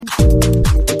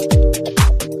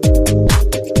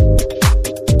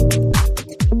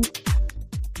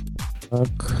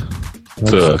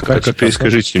Так, а теперь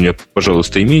скажите мне,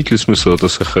 пожалуйста, имеет ли смысл это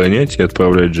сохранять и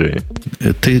отправлять Джей?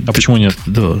 А почему нет?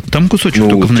 Да, там кусочек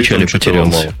только в начале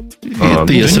потерялся.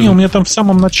 Не, у меня там в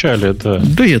самом начале, да.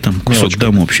 Да, я там кусок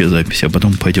дам общей записи, а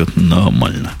потом пойдет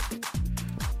нормально.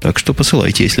 Так что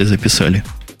посылайте, если записали.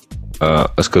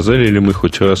 А сказали ли мы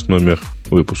хоть раз номер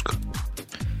выпуска?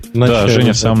 Да,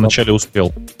 Женя в самом начале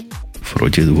успел.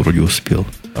 Вроде успел.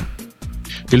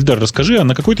 Ильдар, расскажи, а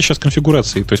на какой ты сейчас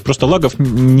конфигурации? То есть просто лагов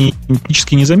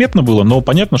технически незаметно было, но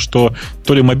понятно, что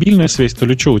то ли мобильная связь, то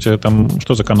ли что, у тебя там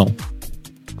что за канал?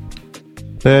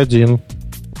 Т1.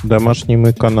 Домашний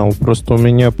мой канал. Просто у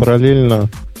меня параллельно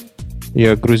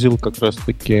я грузил как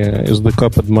раз-таки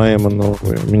SDK под Маэма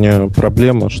новый. У меня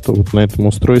проблема, что вот на этом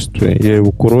устройстве я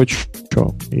его курочу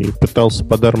и пытался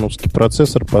под армовский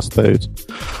процессор поставить.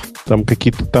 Там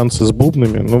какие-то танцы с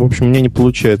бубнами. Ну, в общем, мне не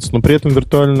получается. Но при этом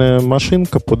виртуальная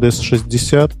машинка под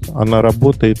S60, она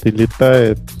работает и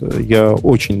летает. Я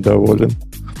очень доволен.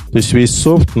 То есть весь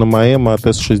софт на Маэма от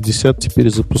S60 теперь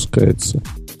запускается.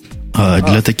 А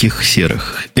для таких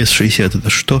серых S60 это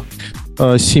что?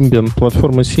 Symbian,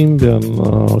 платформа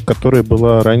Symbian, которая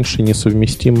была раньше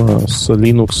несовместима с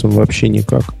Linux вообще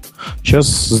никак.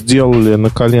 Сейчас сделали на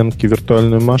коленке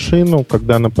виртуальную машину.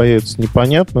 Когда она появится,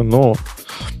 непонятно, но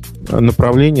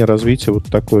направление развития вот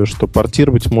такое, что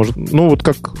портировать можно... Ну, вот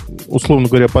как, условно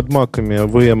говоря, под маками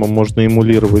VM можно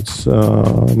эмулировать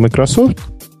Microsoft.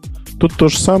 Тут то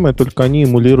же самое, только они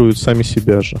эмулируют сами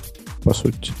себя же, по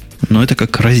сути. Но это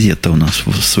как Розетта у нас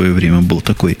в свое время был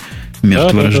такой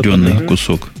мертворожденный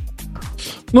кусок.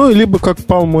 Ну, либо как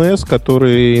Palm OS,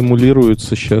 который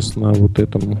эмулируется сейчас на вот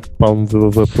этом Palm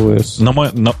VPS.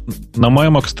 На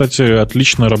Маэма, кстати,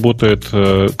 отлично работает,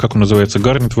 как он называется,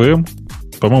 Garnet VM.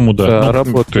 По-моему, да. Да,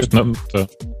 работает. То есть, да,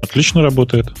 отлично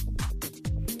работает.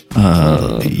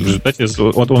 В результате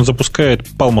он запускает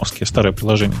палмовские старые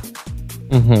приложения.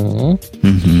 Угу.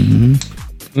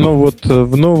 Ну вот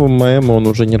в новом Маэме он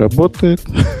уже не работает.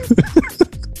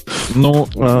 Ну,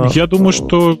 я думаю,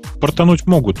 что портануть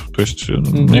могут. То есть,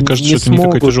 мне кажется, это не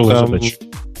такая тяжелая задача.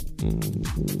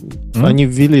 Они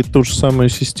ввели ту же самую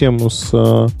систему с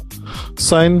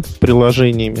sign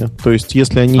приложениями. То есть,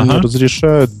 если они не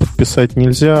разрешают, подписать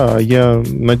нельзя. А я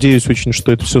надеюсь очень,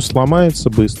 что это все сломается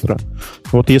быстро.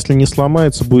 Вот если не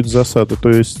сломается, будет засада. То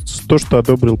есть, то, что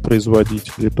одобрил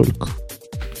производитель, только.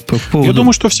 Я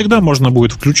думаю, что всегда можно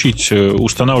будет включить,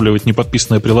 устанавливать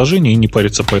неподписанное приложение и не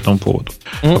париться по этому поводу.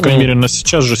 По крайней мере,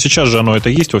 сейчас же оно это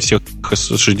есть во всех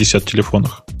 60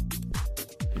 телефонах.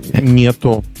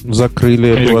 Нету.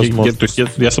 Закрыли эту возможность. То есть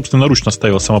я собственноручно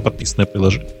ставил самоподписанное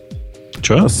приложение.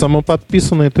 Че?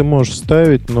 Самоподписанное ты можешь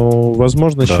ставить, но,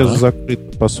 возможно, сейчас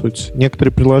закрыто, по сути.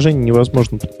 Некоторые приложения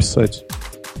невозможно подписать.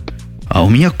 А у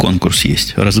меня конкурс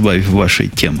есть, разбавив вашей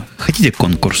темы. Хотите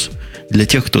конкурс? Для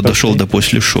тех, кто дошел до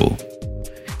после шоу.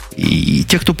 И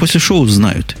те, кто после шоу,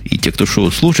 знают. И те, кто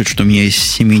шоу слушает, что у меня есть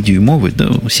 7-дюймовый,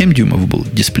 да, 7 дюймов был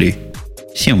дисплей.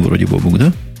 7 вроде, Бобук,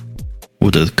 да?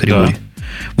 Вот этот кривой.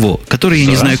 Да. Который я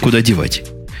не знаю, куда девать.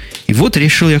 И вот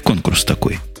решил я конкурс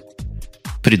такой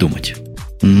придумать.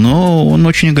 Но он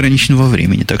очень ограничен во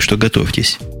времени, так что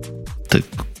готовьтесь. Так,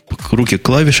 руки к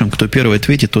клавишам, кто первый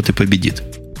ответит, тот и победит.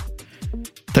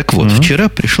 Так вот, вчера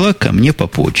пришла ко мне по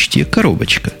почте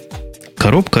коробочка.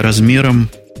 Коробка размером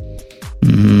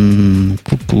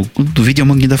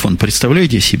видеомагнитофон.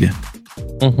 Представляете себе?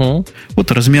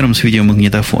 Вот размером с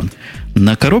видеомагнитофон.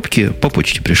 На коробке, по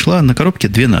почте пришла, на коробке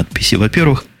две надписи.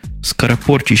 Во-первых,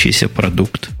 скоропорчащийся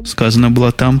продукт, сказано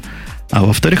было там, а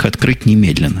во-вторых, открыть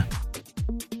немедленно.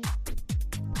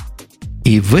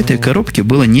 И в этой коробке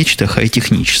было нечто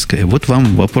хай-техническое. Вот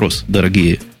вам вопрос,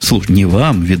 дорогие слушатели. Не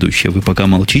вам, ведущие, вы пока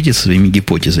молчите со своими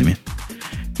гипотезами.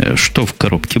 Что в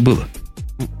коробке было?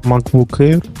 MacBook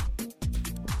Air.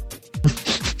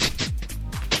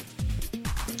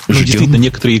 Действительно,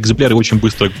 некоторые экземпляры очень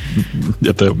быстро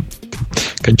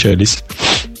кончались.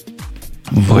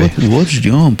 Вот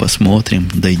ждем, посмотрим,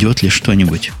 дойдет ли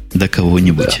что-нибудь до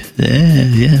кого-нибудь.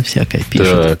 Всякое пишут.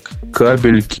 Так,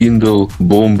 кабель, Kindle,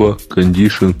 бомба,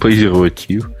 кондишн,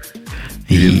 презерватив.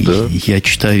 Я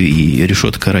читаю и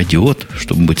решетка радиот,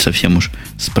 чтобы быть совсем уж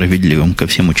справедливым ко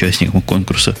всем участникам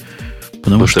конкурса.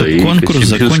 Потому что конкурс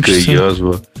закончится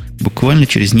буквально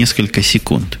через несколько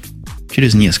секунд.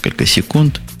 Через несколько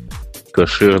секунд.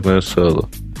 Кошерное сало.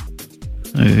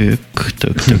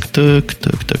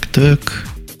 Так.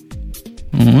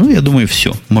 Ну, я думаю,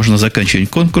 все. Можно заканчивать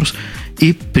конкурс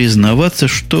и признаваться,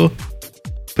 что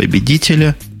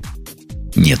победителя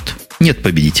нет. Нет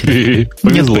победителя.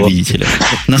 Нет победителя.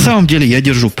 На самом деле я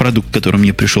держу продукт, который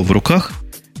мне пришел в руках.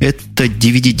 Это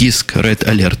DVD-диск Red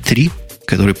Alert 3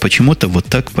 который почему-то вот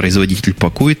так производитель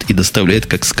пакует и доставляет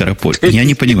как скоропаль. Я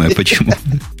не понимаю, почему.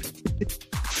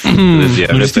 Red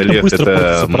Alert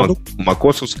это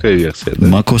макосовская версия, да?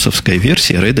 Макосовская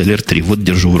версия Red Alert 3. Вот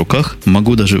держу в руках.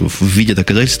 Могу даже в виде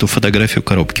доказательства фотографию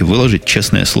коробки выложить,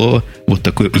 честное слово. Вот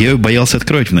такой. Я ее боялся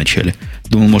открывать вначале.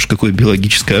 Думал, может, какое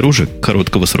биологическое оружие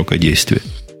короткого срока действия.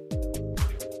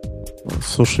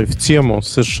 Слушай, в тему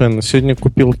совершенно. Сегодня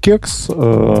купил кекс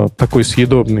такой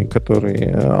съедобный,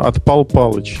 который от Пал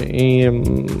Палыча. И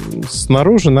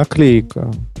снаружи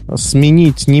наклейка.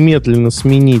 Немедленно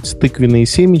сменить тыквенные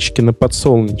семечки на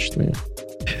подсолнечные.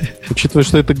 Учитывая,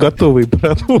 что это готовый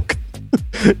продукт,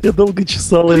 я долго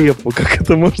чесал репу, как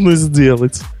это можно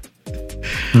сделать.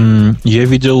 Я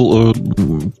видел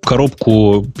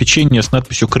коробку печенья с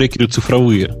надписью «Крекеры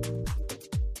цифровые».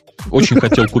 Очень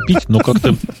хотел купить, но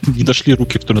как-то не дошли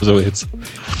руки, что называется.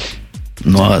 Ты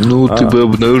бы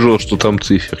обнаружил, что там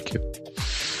циферки.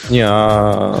 Не,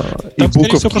 там,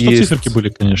 скорее всего, просто есть. Циферки были,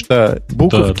 конечно. Да,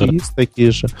 буковки есть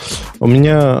такие же. У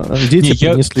меня дети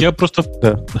принесли... Я просто...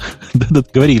 Да,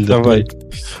 говорили. Давай.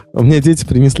 У меня дети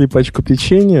принесли пачку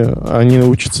печенья, они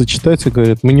учатся читать и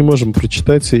говорят, мы не можем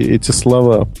прочитать эти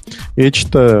слова. Я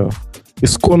читаю: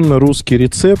 исконно русский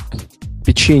рецепт,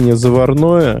 печенье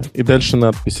заварное, и дальше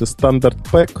надписи стандарт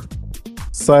пэк,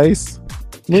 сайз,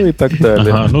 ну и так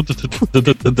далее. Ага,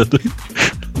 да.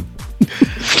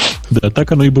 Да,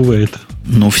 так оно и бывает.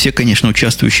 Ну, все, конечно,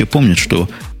 участвующие помнят, что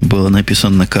было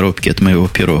написано на коробке от моего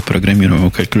первого программируемого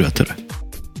калькулятора.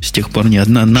 С тех пор ни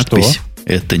одна надпись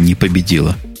это не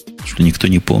победила. Что никто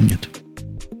не помнит.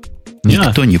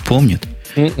 Никто не помнит.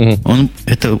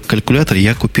 Это калькулятор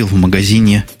я купил в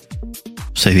магазине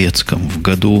советском в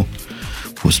году,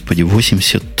 господи,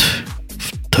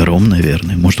 82-м,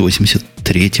 наверное, может,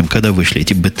 83-м, когда вышли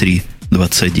эти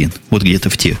B3-21. Вот где-то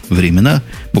в те времена,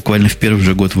 буквально в первый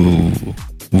же год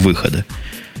выхода.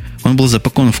 Он был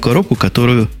запакован в коробку,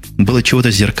 которую было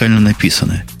чего-то зеркально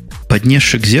написанное.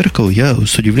 Поднесши к зеркалу, я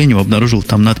с удивлением обнаружил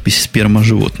там надпись «Сперма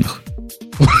животных».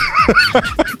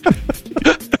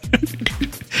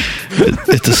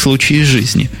 Это случай из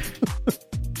жизни.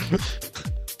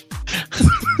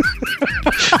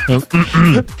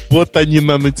 Вот они,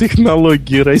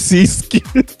 нанотехнологии российские.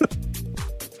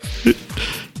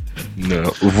 Да,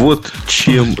 вот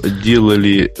чем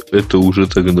делали это уже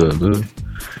тогда, да?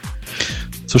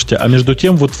 Слушайте, а между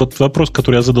тем, вот вопрос,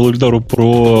 который я задал Ильдару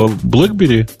про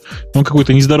BlackBerry, он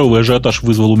какой-то нездоровый ажиотаж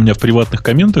вызвал у меня в приватных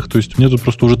комментах. То есть мне тут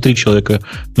просто уже 3 человека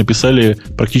написали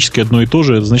практически одно и то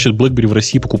же. Значит, BlackBerry в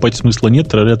России покупать смысла нет,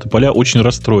 тролля поля, очень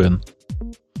расстроен.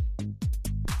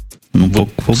 Ну,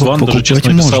 Сван даже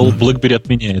честно написал, BlackBerry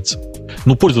отменяется.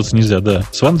 Ну, пользоваться нельзя, да.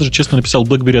 Сван даже честно написал,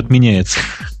 BlackBerry отменяется.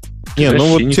 Я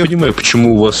не понимаю,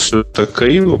 почему у вас все так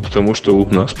криво, потому что у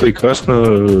нас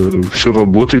прекрасно все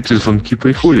работает и звонки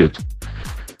приходят.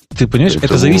 Ты понимаешь,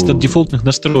 это зависит от дефолтных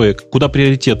настроек, куда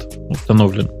приоритет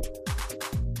установлен.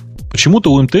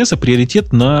 Почему-то у МТС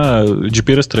приоритет на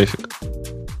GPRS-трафик.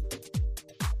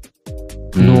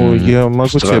 Ну, я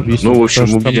могу тебе объяснить. Ну, в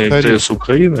общем, у меня МТС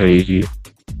Украина и...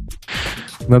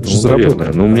 Надо же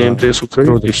заработать. Но у меня МТС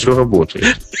Украина и все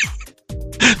работает.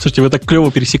 Слушайте, вы так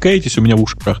клево пересекаетесь у меня в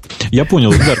ушах. Я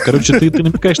понял, Ильдар, короче, ты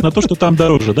намекаешь на то, что там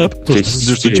дороже, да? Что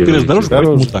GPRS дороже,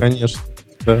 поэтому так. Конечно,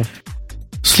 да.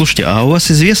 Слушайте, а у вас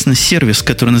известный сервис,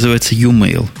 который называется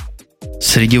YouMail?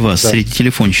 Среди вас, среди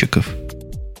телефонщиков.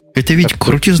 Это ведь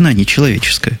крутизна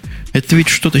нечеловеческая. Это ведь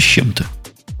что-то с чем-то.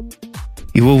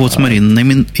 Его, вот смотри,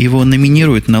 его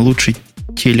номинируют на лучший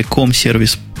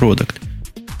телеком-сервис-продукт.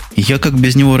 Я как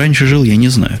без него раньше жил, я не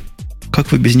знаю.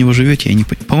 Как вы без него живете, я не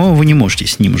понимаю. По-моему, вы не можете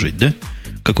с ним жить, да?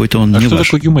 Какой-то он не что ваш.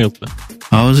 Такое YouMail-то?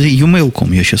 А вот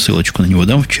YouMail.com, я сейчас ссылочку на него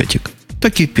дам в чатик.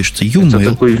 Так и пишется, YouMail.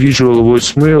 Это такой visual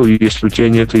voicemail, если у тебя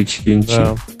нет AT&T.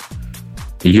 Да.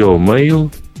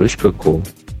 YouMail.com.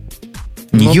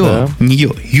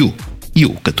 You,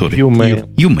 который.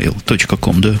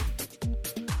 YouMail.com, да.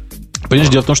 Понимаешь,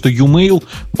 дело в том, что YouMail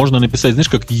можно написать, знаешь,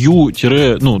 как you,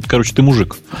 ты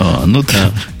мужик. Ну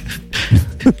да.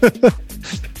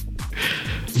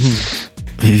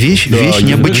 Вещь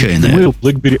необычайная. YouMail,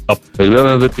 BlackBerry App. Тогда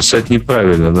надо писать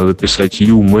неправильно, надо писать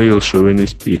YouMail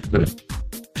Chauvinist.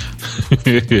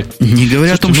 Не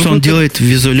говоря о том, что он делает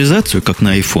визуализацию, как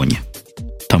на айфоне.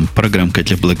 Там программка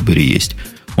для BlackBerry есть.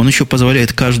 Он еще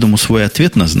позволяет каждому свой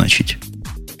ответ назначить.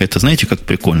 Это знаете, как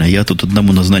прикольно? Я тут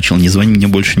одному назначил, не звони мне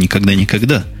больше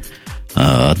никогда,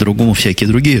 а другому всякие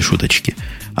другие шуточки.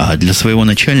 А для своего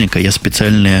начальника я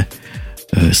специальные...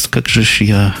 Как же ж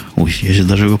я... Ой, я же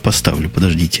даже его поставлю,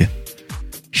 подождите.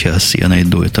 Сейчас я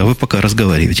найду это. А вы пока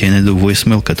разговаривайте. Я найду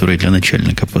voicemail, который для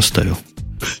начальника поставил.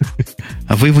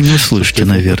 А вы его не услышите,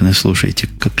 наверное, слушайте.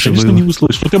 Как конечно, же вы... не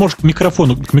услышишь. Ну, ты можешь к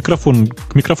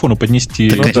микрофону поднести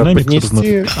динамик.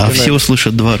 А все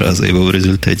услышат 2 раза его в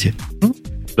результате.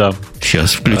 Да.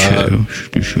 Сейчас включаю.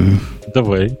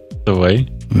 Давай.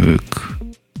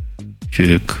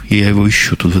 Чек. Я его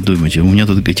ищу тут, вы думаете. У меня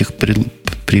тут этих при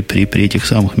этих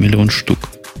самых 1 000 000 штук.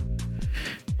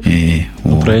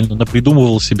 Правильно,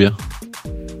 напридумывал себе.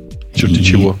 Черти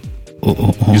чего.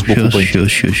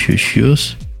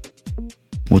 Сейчас.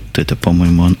 Вот это,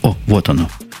 по-моему, вот оно.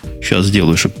 Сейчас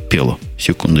сделаю, чтобы пело.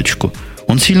 Секундочку.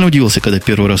 Он сильно удивился, когда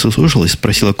первый раз услышал и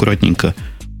спросил аккуратненько,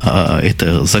 а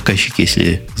это заказчики,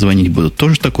 если звонить будут,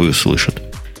 тоже такое услышат?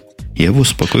 Я его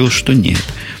успокоил, что нет.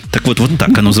 Так вот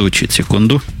так оно звучит.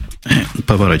 Секунду.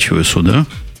 Поворачиваю сюда.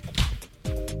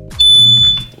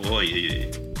 Ой.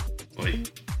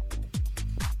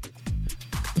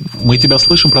 Мы тебя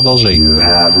слышим, продолжай. Ой,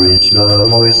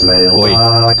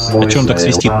 а что он так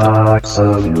свистит?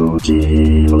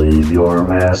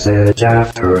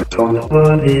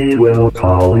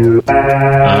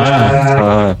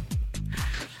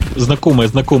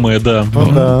 Знакомое, да.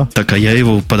 Да. Так, а я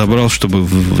его подобрал, чтобы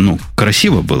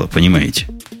красиво было, понимаете?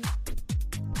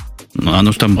 Ну,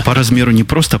 оно там по размеру не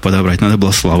просто подобрать, надо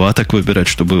было слова так выбирать,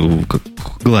 чтобы как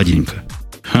гладенько.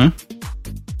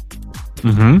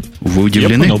 Угу. Вы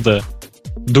удивлены? Я понял, да.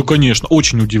 Да, конечно,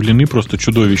 очень удивлены, просто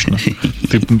чудовищно.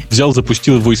 Ты взял,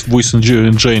 запустил Voice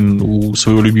Engine у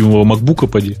своего любимого MacBook'а,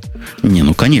 поди. Не,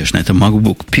 конечно, это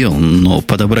MacBook пел, но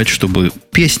подобрать, чтобы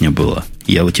песня была,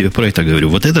 я вот тебе про это говорю,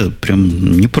 вот это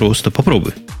прям непросто.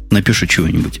 Попробуй, напиши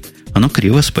чего-нибудь. Оно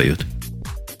криво споет.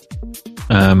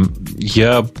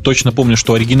 Я точно помню,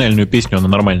 что оригинальную песню она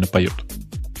нормально поет.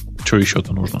 Что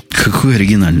еще-то нужно? Какую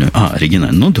оригинальную?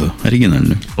 Оригинальную. Ну да,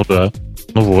 оригинальную. Ну да.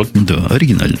 Ну вот. Да,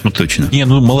 оригинальную, точно. Не,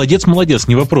 молодец,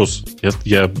 не вопрос.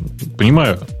 Я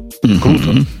понимаю.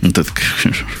 Круто.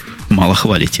 Мало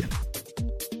хвалите.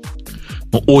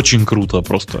 Ну, очень круто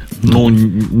просто.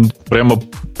 Прямо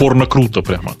порно круто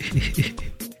прямо.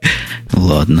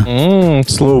 Ладно.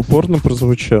 Слово порно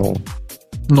прозвучало.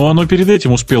 Но оно перед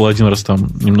этим успело один раз там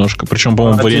немножко. Причем,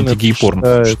 по-моему, в варианте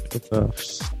гей-порно.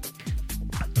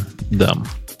 Да.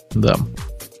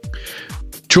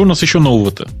 Что у нас еще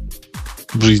нового-то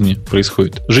в жизни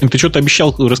происходит? Жень, ты что-то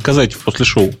обещал рассказать после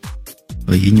шоу?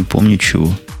 А я не помню чего.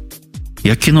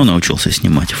 Я кино научился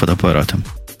снимать фотоаппаратом.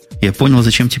 Я понял,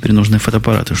 зачем теперь нужны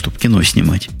фотоаппараты, чтобы кино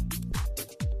снимать.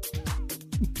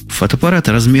 Фотоаппарат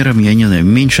размером, я не знаю,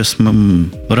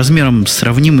 размером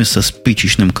сравнимый со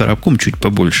спичечным коробком, чуть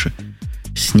побольше.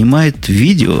 Снимает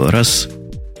видео раз...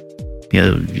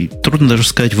 Трудно даже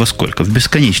сказать во сколько. В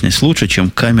бесконечность лучше,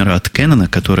 чем камера от Canon,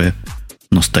 которая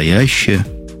настоящая,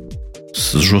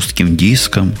 с жестким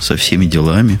диском, со всеми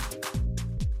делами.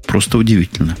 Просто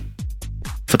удивительно.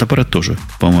 Фотоаппарат тоже,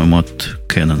 по-моему, от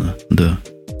Canon, да.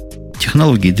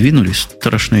 Технологии двинулись,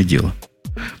 страшное дело.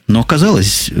 Но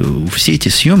оказалось, все эти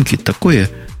съемки такое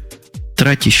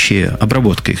тратящее,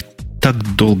 обработка их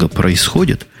так долго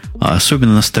происходит, а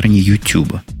особенно на стороне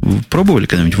YouTube. Вы пробовали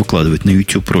когда-нибудь выкладывать на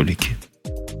YouTube ролики?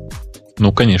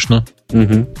 Ну, конечно.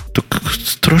 Угу. Так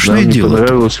страшное дело. Мне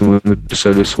понравилось, мы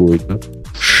написали свой, да?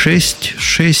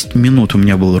 6 минут у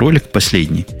меня был ролик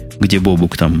последний, где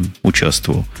Бобук там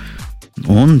участвовал.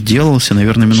 Он делался,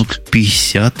 наверное, минут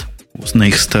 50 на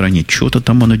их стороне. Что-то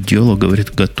там оно делало,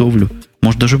 говорит, готовлю.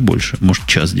 Может, даже больше. Может,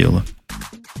 час дело.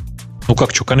 Ну,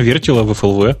 как, что, конвертило в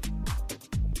FLV?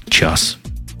 Час.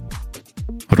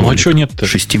 Ролик. Ну, а что нет-то?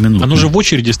 6 минут. Оно же в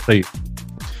очереди стоит.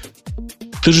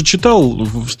 Ты же читал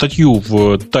статью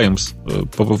в Times, в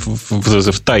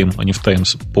Time, а не в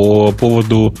Times, по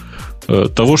поводу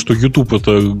того, что YouTube —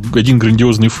 это один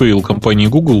грандиозный фейл компании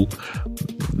Google,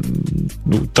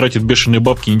 тратит бешеные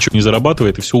бабки, ничего не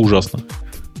зарабатывает, и все ужасно.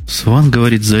 Сван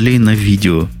говорит, залей на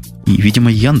видео. И,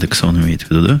 видимо, Яндекса он имеет в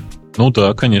виду, да? Ну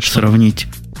да, конечно. Сравнить,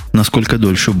 насколько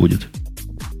дольше будет.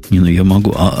 Не, ну я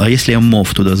могу. А если я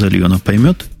мов туда залью, она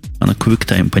поймет? Она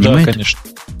QuickTime понимает? Да, конечно.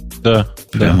 Да.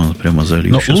 Прямо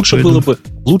залью. Но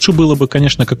лучше было бы,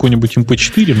 конечно, какой-нибудь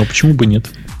MP4, но почему бы нет?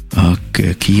 А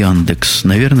как Яндекс.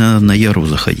 Наверное, надо на Яру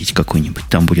заходить какой-нибудь.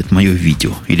 Там будет мое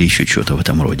видео или еще что-то в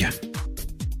этом роде.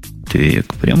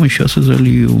 Так, прямо сейчас и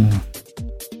залью.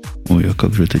 Ой, а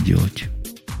как же это делать?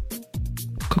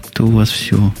 Как-то у вас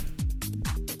все...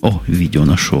 О, видео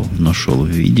нашел. Нашел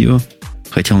видео.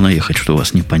 Хотел наехать, что у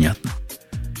вас непонятно.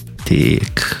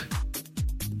 Так.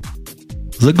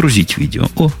 Загрузить видео.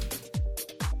 О,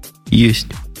 есть.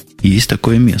 Есть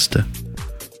такое место.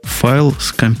 Файл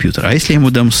с компьютера. А если я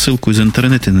ему дам ссылку из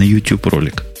интернета на YouTube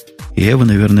ролик? Я его,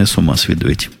 наверное, с ума сведу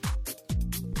этим.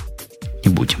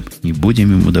 Не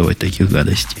будем ему давать таких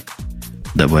гадостей.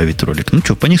 Добавить ролик. Ну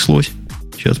что, понеслось.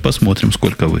 Сейчас посмотрим,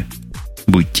 сколько вы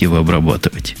будете его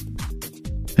обрабатывать.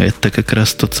 Это как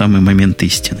раз тот самый момент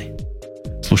истины.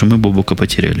 Слушай, мы Бобука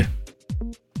потеряли.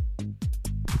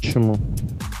 Почему?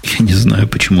 Я не знаю,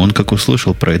 почему. Он как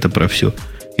услышал про это, про все,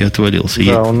 и отвалился.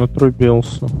 Да, он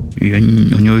отрубился. У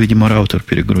него, видимо, раутер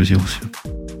перегрузился.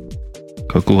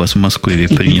 Как у вас в Москве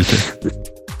принято.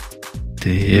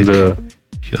 Так. Да.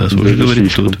 Сейчас уже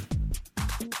говорит тут.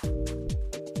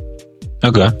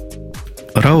 Ага.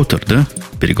 Раутер, да,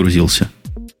 перегрузился?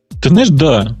 Ты знаешь,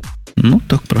 да. Ну,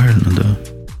 так правильно, да.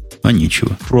 А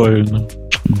нечего. Правильно.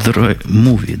 Драйв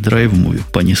муви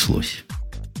понеслось.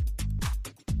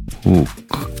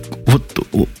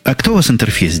 А кто у вас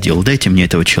интерфейс сделал? Дайте мне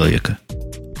этого человека.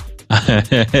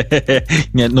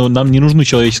 Ну, нам не нужны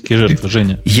человеческие жертвы,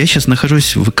 Женя. Я сейчас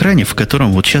нахожусь в экране, в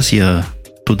котором вот сейчас я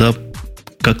туда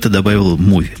как-то добавил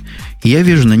муви. И я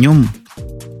вижу на нем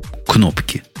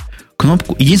кнопки.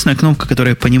 Единственная кнопка,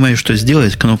 которую я понимаю, что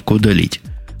сделать, кнопка удалить.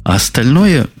 А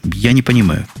остальное я не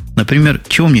понимаю. Например,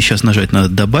 чего мне сейчас нажать? Надо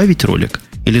добавить ролик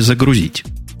или загрузить?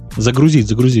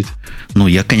 Загрузить. Ну,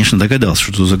 я, конечно, догадался,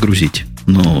 что загрузить.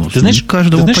 Но ты знаешь,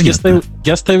 каждому понятно.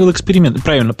 Я ставил эксперимент.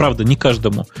 Правильно, правда, не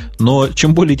каждому. Но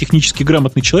чем более технически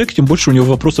грамотный человек, тем больше у него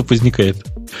вопросов возникает.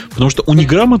 Потому что у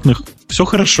неграмотных все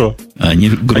хорошо. Они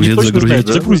грузят, загрузить.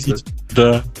 Загрузить.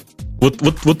 Да. Вот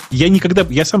я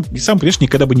сам, понимаешь,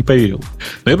 никогда бы не поверил.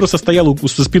 Но я просто стоял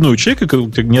со спиной у человека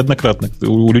неоднократно,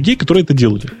 у людей, которые это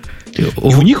делали. И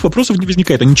у них вопросов не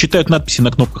возникает. Они читают надписи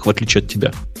на кнопках, в отличие от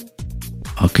тебя.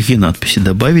 А какие надписи?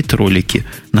 Добавить ролики.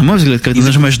 На мой взгляд, когда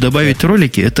нажимаешь добавить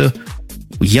ролики, это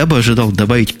я бы ожидал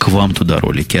добавить к вам туда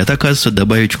ролики. А это, оказывается,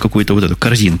 добавить в какую-то вот эту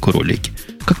корзинку ролики.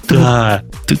 Как-то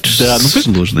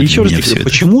сложно. Еще раз говорю,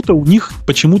 почему-то у них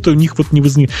вот не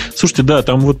возникает. Слушайте, да,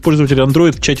 там вот пользователь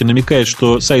Android в чате намекает,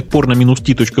 что сайт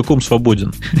porno-t.com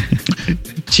свободен.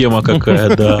 Тема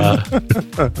какая, да.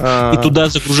 И туда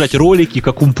загружать ролики,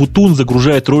 как Умпутун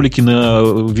загружает ролики на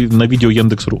видео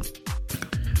Яндекс.ру.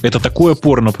 Это такое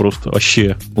порно просто,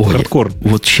 вообще. Хардкор.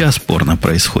 Вот сейчас порно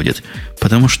происходит.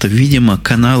 Потому что, видимо,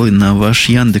 каналы на ваш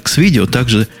Яндекс.Видео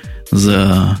также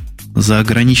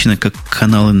заограничены, как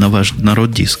каналы на ваш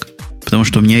народ-диск. Потому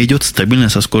что у меня идет стабильно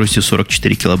со скоростью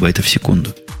 44 килобайта в секунду.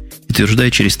 И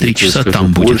утверждаю, через 3 часа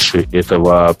там будет. Больше это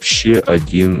вообще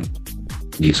один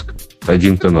диск.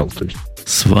 Один канал, то есть.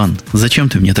 Сван, зачем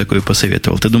ты мне такое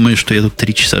посоветовал? Ты думаешь, что я тут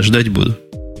 3 часа ждать буду?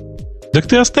 Так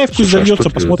ты оставь, пусть зальется,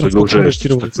 посмотрим, сколько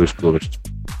конвертироваться.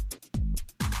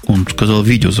 Он сказал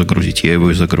видео загрузить, я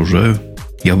его и загружаю.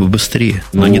 Я бы быстрее,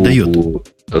 но не дает.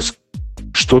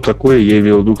 Что такое, я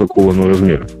имел в виду, какого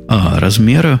размера?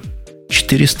 Размера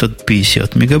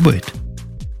 450 мегабайт.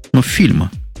 Ну,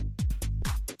 фильма.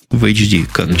 В HD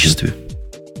качестве.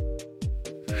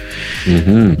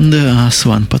 Угу. Да,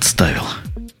 Сван подставил.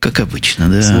 Как обычно,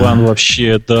 да. Сван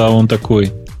вообще, да, он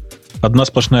такой. Одна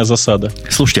сплошная засада.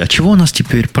 Слушайте, а чего у нас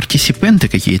теперь? Партисипенты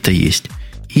какие-то есть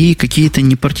и какие-то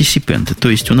не партисипенты.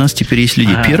 То есть у нас теперь есть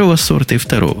люди первого сорта и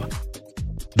второго.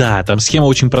 Да, там схема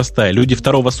очень простая. Люди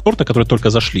второго сорта, которые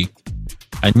только зашли,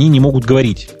 они не могут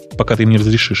говорить, пока ты им не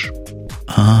разрешишь.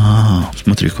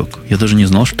 Смотри как. Я даже не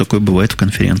знал, что такое бывает в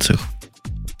конференциях.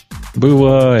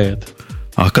 Бывает.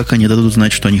 А как они дадут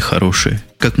знать, что они хорошие?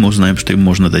 Как мы узнаем, что им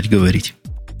можно дать говорить?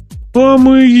 А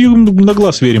мы им на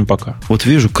глаз верим пока. Вот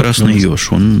вижу красный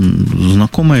еж, он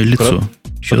знакомое лицо.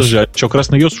 Подожди, а что,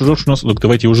 красный еж уже у нас? Так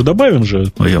давайте уже добавим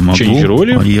же. А я могу.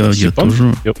 Роли, я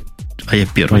тоже. А я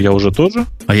первый. А я уже тоже.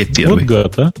 А я первый. Вот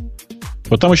гад, а.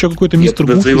 Вот там еще какой-то мистер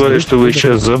Буф. Я подозреваю, что вы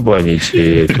сейчас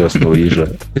забаните красного ежа.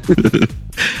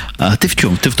 А ты в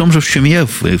чем? Ты в том же, в чем я,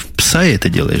 в Псае это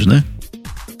делаешь, да?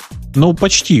 Ну,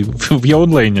 почти. В Я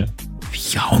онлайне. В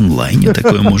Я онлайне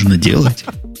такое можно делать?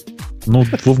 Ну,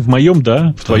 в моем,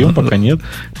 да. В твоем пока нет.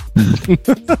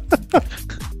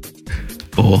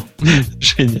 О,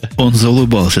 Женя. Он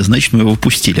заулыбался. Значит, мы его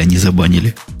пустили, а не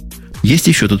забанили. Есть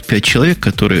еще тут 5 человек,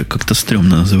 которые как-то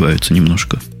стрёмно называются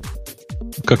немножко.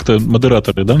 Как-то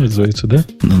модераторы, да, называется, да?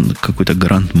 Какой-то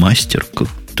грандмастер.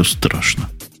 Как-то страшно.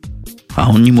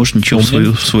 А он не может ничего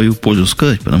в свою пользу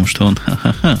сказать, потому что он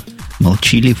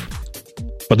молчалив.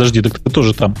 Подожди, так ты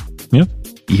тоже там, нет?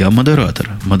 Я модератор.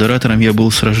 Модератором я был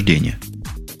с рождения.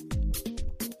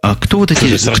 А кто вот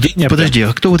эти... С рождения? Подожди,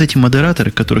 а кто вот эти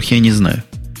модераторы, которых я не знаю?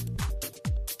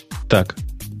 Так.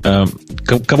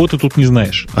 Кого ты тут не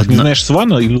знаешь? Ты не знаешь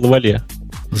Свана или Лавале?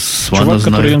 Свана чувак,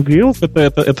 знаю. который Angry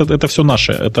Elf, это все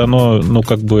наше. Это оно, ну,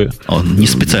 как бы... Он не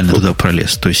специально туда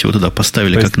пролез. То есть его туда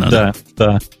поставили как надо.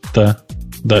 Да.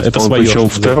 Это он свое. причем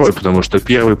второй, потому что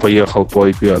первый поехал по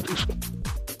IP-адресу.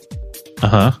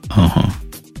 Ага.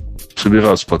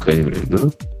 Собираться, по крайней мере, да?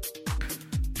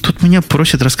 Тут меня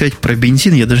просят рассказать про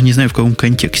бензин, я даже не знаю в каком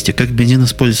контексте. Как бензин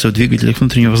используется в двигателях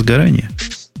внутреннего сгорания?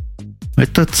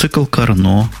 Это цикл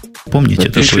Карно. Помните?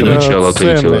 Это еще начало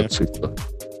третьего цикла.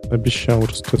 Обещал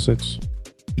рассказать.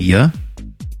 Я?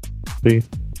 Ты.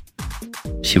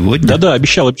 Сегодня? Да-да,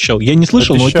 обещал. Я не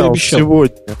слышал, но это обещал.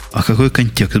 Сегодня. А какой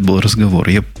контекст был разговор?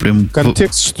 Я прям...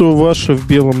 Контекст, что ваше в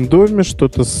Белом доме,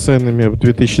 что-то с ценами в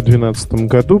 2012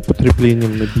 году,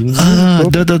 потреблением на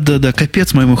бензин. Да,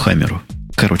 капец моему Хаммеру.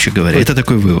 Короче говоря, это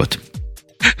такой вывод.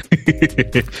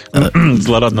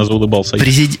 Злорадно заулыбался.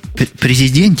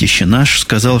 Президентище наш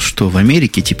сказал, что в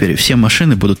Америке теперь все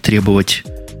машины будут требовать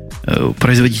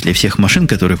производители всех машин,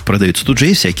 которые продаются. Тут же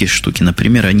есть всякие штуки.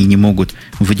 Например, они не могут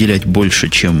выделять больше,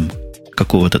 чем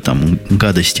какого-то там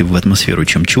гадости в атмосферу,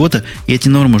 чем чего-то. И эти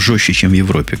нормы жестче, чем в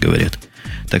Европе, говорят.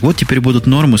 Так вот, теперь будут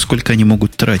нормы, сколько они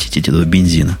могут тратить этого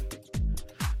бензина.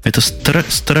 Это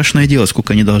страшное дело,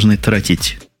 сколько они должны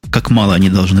тратить, как мало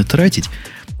они должны тратить.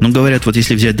 Но говорят, вот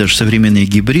если взять даже современные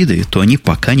гибриды, то они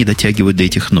пока не дотягивают до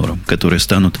этих норм, которые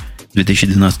станут в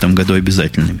 2012 году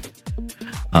обязательными.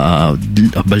 А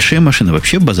большие машины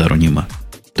вообще базару нема.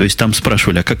 То есть там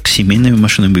спрашивали, а как семейными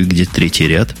машинами будет, где третий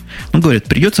ряд? Ну, говорят,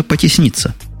 придется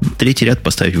потесниться. Третий ряд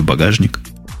поставить в багажник.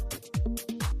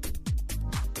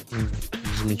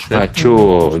 А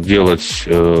что делать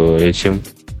этим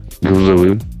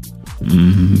грузовым?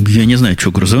 Я не знаю,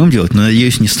 что грузовым делать, но,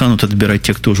 надеюсь, не станут отбирать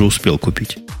те, кто уже успел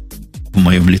купить в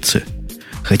моем лице.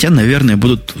 Хотя, наверное,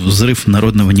 будут взрыв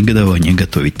народного негодования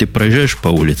готовить. Ты проезжаешь по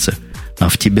улице, а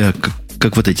в тебя,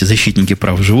 как вот эти защитники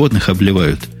прав животных,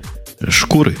 обливают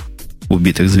шкуры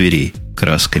убитых зверей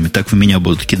красками. Так в меня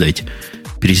будут кидать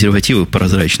презервативы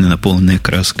прозрачные, наполненные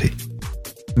краской.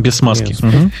 Без смазки.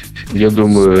 Я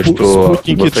думаю, что...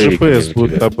 Спутники GPS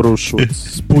будут обрушивать.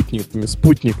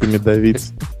 Спутниками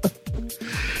давить.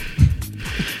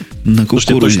 На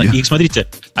Слушайте, точно. И смотрите,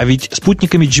 а ведь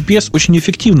спутниками GPS очень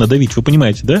эффективно давить, вы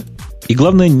понимаете, да? И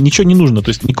главное, ничего не нужно. То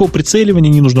есть никакого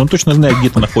прицеливания не нужно. Он точно знает, где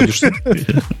ты находишься.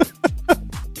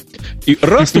 И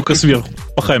раз только сверху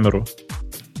по Хаммеру.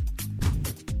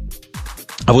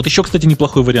 А вот еще, кстати,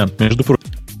 неплохой вариант, между прочим.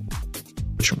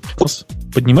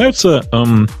 Поднимаются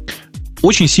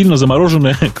очень сильно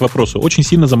замороженные, к вопросу, очень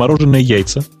сильно замороженные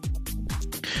яйца.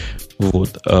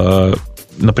 Вот.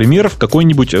 Например, в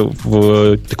какой-нибудь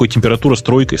в такой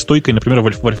температуростойкой, например,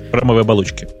 в вольфрамовой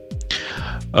оболочке.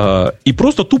 И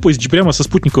просто тупо прямо с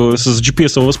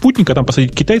GPS-ового спутника там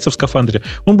посадить китайца в скафандре,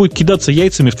 он будет кидаться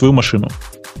яйцами в твою машину.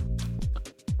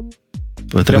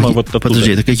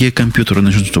 Подожди, это какие компьютеры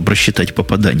нужны, чтобы рассчитать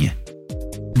попадание?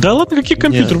 Да ладно, какие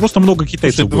компьютеры? Просто много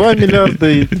китайцев. 2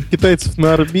 миллиарда китайцев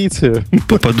на орбите.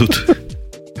 Попадут.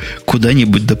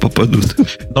 Куда-нибудь да попадут.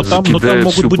 Но там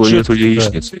могут быть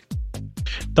жертвы.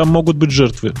 Там могут быть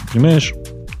жертвы, понимаешь?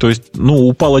 То есть,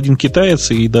 упал один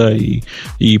китаец,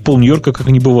 и пол Нью-Йорка как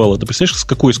не бывало. Ты представляешь, с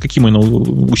каким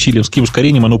усилием, с каким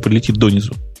ускорением оно прилетит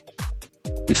донизу?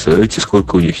 Представляете,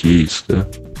 сколько у них яиц, да?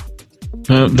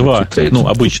 2,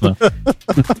 обычно.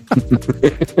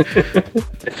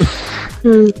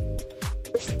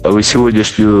 А вы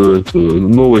сегодняшнюю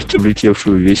новость,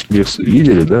 облетевшую весь мир,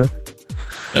 видели, да?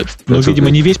 Видимо,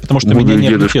 не весь, потому что меня не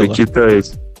облетело. Дедушка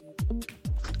китаец.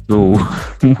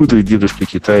 Мудрый дедушка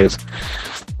китаец.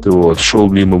 Шел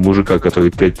мимо мужика, который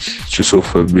 5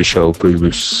 часов обещал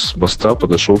прыгнуть с моста,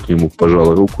 подошел к нему,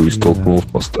 пожал руку и столкнул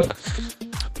с моста.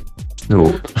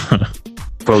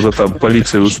 Правда, там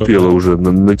полиция успела уже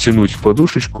натянуть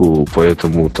подушечку,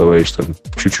 поэтому товарищ там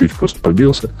чуть-чуть просто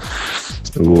побился.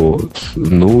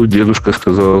 Дедушка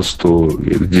сказал, что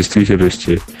в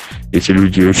действительности эти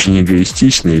люди очень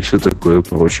эгоистичны и все такое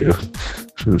прочее.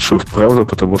 Что правда,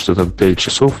 потому что там 5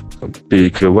 часов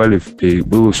перекрывали,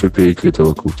 было все перекрыто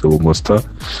вокруг того моста,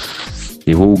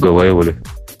 его уговаривали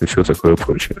и все такое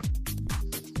прочее.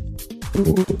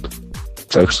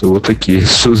 Так что вот такие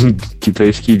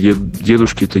китайские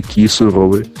дедушки такие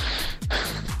суровые.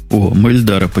 Мы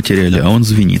Эльдара потеряли, а он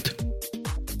звенит.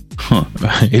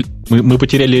 Мы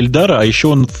потеряли Эльдара, а еще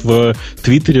он в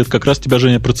Твиттере как раз тебя,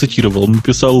 Женя, процитировал. Он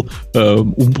написал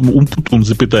умпутун,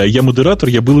 запятая, я модератор,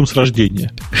 я был им с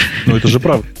рождения. Это же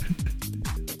правда.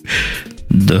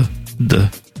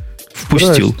 Да.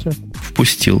 Впустил.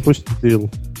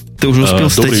 Ты уже успел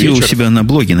статью у себя на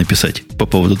блоге написать по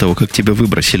поводу того, как тебя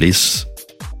выбросили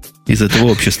из этого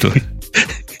общества.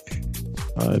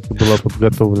 Это была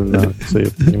подготовленная акция,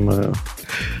 я понимаю.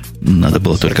 Надо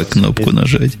было только кнопку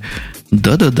нажать.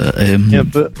 Да. Нет,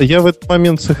 я в этот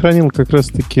момент сохранил как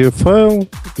раз-таки файл,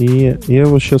 и я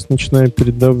его сейчас начинаю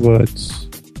передавать.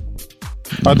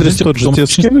 Адрес тот же тебе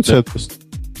скинуть адрес?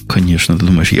 Конечно, ты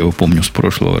думаешь, я его помню с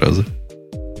прошлого раза.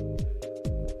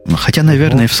 Хотя,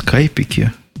 наверное, в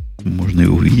скайпике. Можно и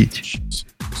увидеть.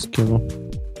 Скину.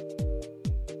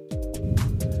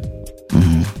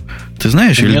 Угу. Ты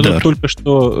знаешь, Ильдар? Ильдар? Я тут только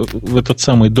что в этот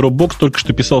самый Dropbox только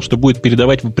что писал, что будет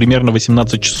передавать примерно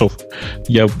 18 часов.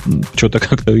 Я что-то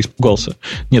как-то испугался.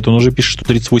 Нет, он уже пишет, что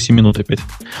 38 минут опять.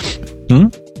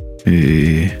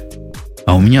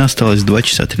 А у меня осталось 2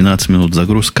 часа 13 минут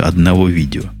загрузка одного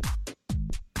видео.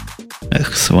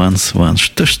 Эх, Сван,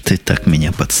 что ж ты так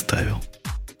меня подставил?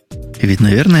 И ведь,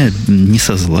 наверное, не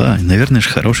со зла. Наверное, же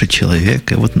хороший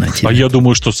человек. И вот на тебе. А я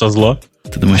думаю, что со зла.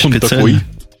 Ты думаешь, он специально? Такой,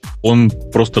 он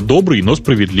просто добрый, но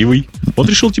справедливый. Он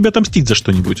решил тебя отомстить за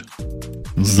что-нибудь.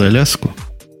 За Аляску?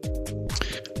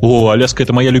 О, Аляска —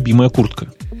 это моя любимая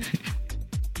куртка.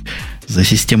 За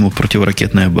систему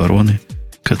противоракетной обороны,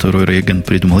 которую Рейган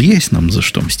придумал. Есть нам за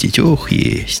что мстить? Ох,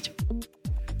 есть.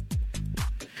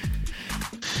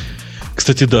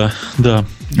 Кстати, да.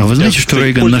 А вы знаете, что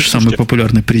Рейган наш самый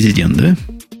популярный президент, да?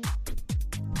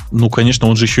 Ну, конечно,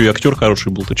 он же еще и актер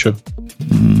хороший был. Ты что?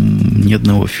 Ни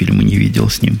одного фильма не видел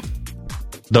с ним.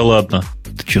 Да ладно.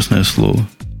 Это честное слово.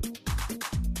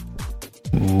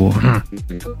 Во.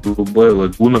 Голубая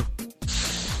лагуна.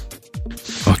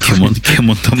 А кем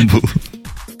он там был?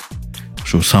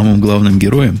 Что, самым главным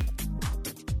героем?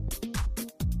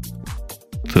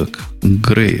 Так,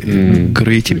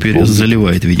 Грей теперь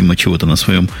заливает, видимо, чего-то на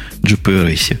своем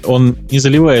GPRS. Он не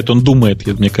заливает, он думает,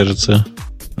 мне кажется.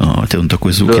 А, это он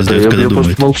такой звук издает, когда я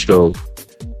думает. просто молчал.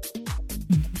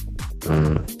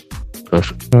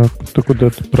 Саша. Ты куда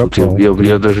ты пропал?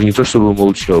 Я даже не то чтобы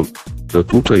молчал. Да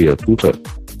тут-то я, тут-то.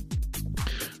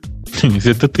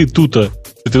 Это ты тут-то.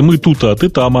 Это мы тут-то, а ты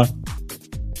тама.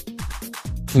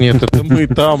 Нет, это мы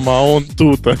там, а он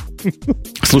тут.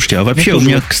 Слушайте, а вообще у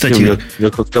меня, кстати... Я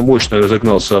как-то мощно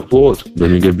разогнался оплот до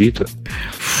мегабита.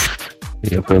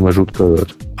 Я прямо жутко рад.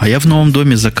 А я в новом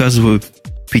доме заказываю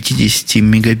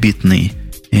 50-мегабитный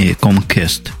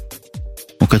Comcast,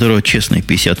 у которого честный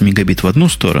 50 мегабит в одну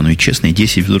сторону и честный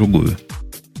 10 в другую.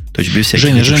 То есть без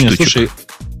всяких Женя, штучек. слушай,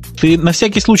 ты на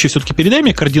всякий случай все-таки передай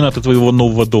мне координаты твоего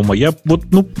нового дома. Я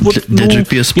для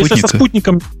GPS-спутника. Если со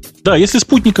спутником, да, если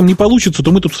спутником не получится,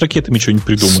 то мы тут с ракетами что-нибудь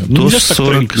придумаем. Нельзя так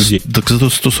травить людей. Так зато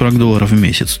 $140 в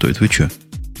месяц стоит. Вы что?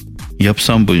 Я бы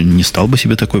сам не стал бы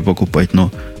себе такой покупать,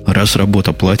 но раз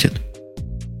работа платит.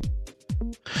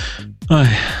 Ай.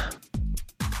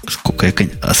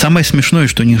 А самое смешное,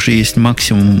 что у них же есть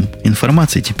максимум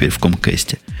информации теперь в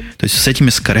Comcast. То есть с этими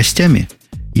скоростями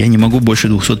я не могу больше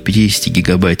 250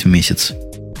 гигабайт в месяц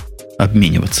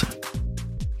обмениваться.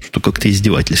 Что как-то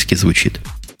издевательски звучит.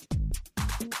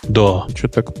 Да. Что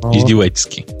так мало?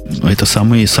 Издевательский. Это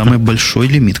самый большой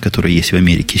лимит, который есть в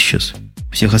Америке сейчас.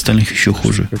 Всех остальных еще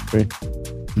хуже.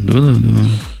 Да.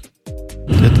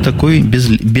 Это такой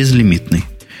безлимитный.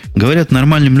 Говорят,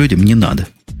 нормальным людям не надо.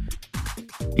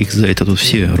 Их за это тут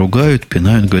все ругают,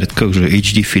 пинают, говорят, как же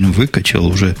HD-фильм выкачал,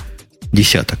 уже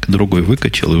десяток, другой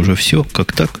выкачал, и уже все,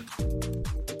 как так?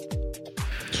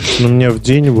 У меня в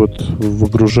день вот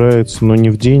выгружается, но не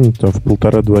в день, там в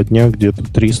 1,5-2 дня где-то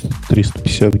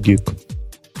 300-350 гиг.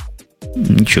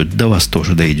 Ничего, до вас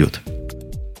тоже дойдет.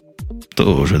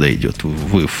 Тоже дойдет.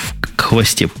 Вы к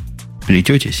хвосте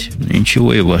плететесь,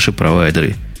 ничего, и ваши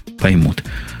провайдеры поймут.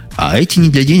 А эти не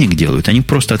для денег делают, они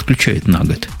просто отключают на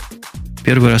год.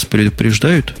 Первый раз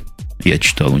предупреждают, я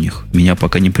читал у них, меня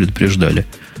пока не предупреждали.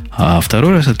 А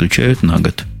второй раз отключают на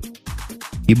год.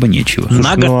 Ибо нечего.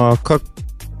 На год? Ну а как?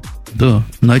 Да,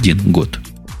 на 1 год.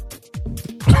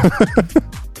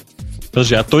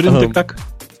 Подожди, а торренты как?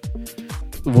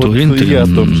 Вот торренты я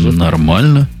тоже.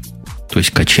 нормально. То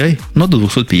есть качай, но до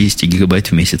 250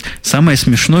 гигабайт в месяц. Самое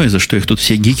смешное, за что их тут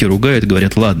все гики ругают,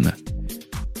 говорят, ладно,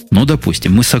 ну,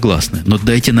 допустим, мы согласны, но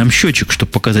дайте нам счетчик,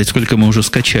 чтобы показать, сколько мы уже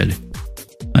скачали.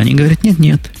 Они говорят,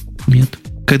 нет.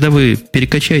 Когда вы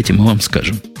перекачаете, мы вам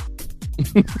скажем.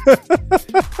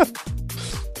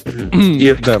 И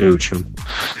отключим.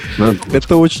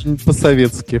 Это очень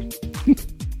по-советски.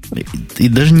 И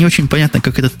даже не очень понятно,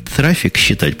 как этот трафик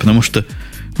считать, потому что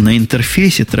на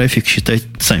интерфейсе трафик считать,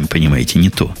 сами понимаете, не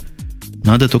то.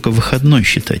 Надо только выходной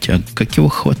считать. А как его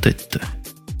хватать-то?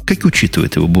 Как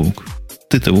учитывает его Бог?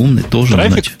 Ты-то умный, должен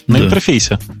трафик знать. На Да.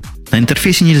 интерфейсе. На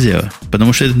интерфейсе нельзя,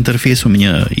 потому что этот интерфейс у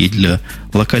меня и для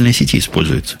локальной сети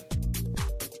используется.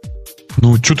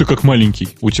 Ну, что ты как маленький?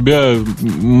 У тебя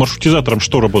маршрутизатором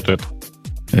что работает?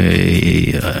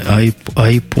 iPort,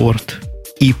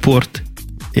 ePort,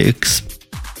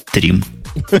 Extreme.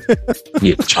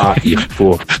 Нет,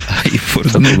 iPort. iPort.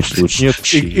 В таком случае.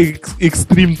 Нет,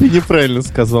 экстрим ты неправильно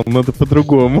сказал, надо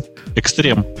по-другому.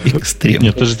 Экстрем. Extreme.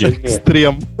 Нет, подожди.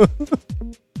 Экстрем.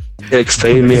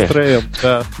 Экстреме. Экстрем,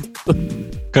 да.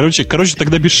 Короче,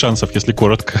 тогда без шансов, если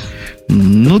коротко.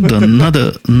 Ну да,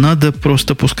 надо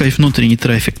просто пускать внутренний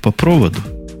трафик по проводу,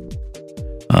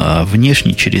 а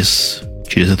внешний через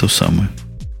эту самую.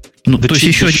 Ну, да, то есть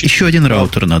еще один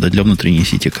раутер надо для внутренней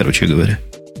сети, короче говоря.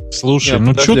 Слушай,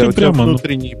 что ты прямо...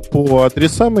 внутренний по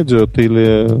адресам идет,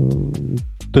 или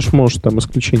ты ж можешь там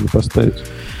исключение поставить?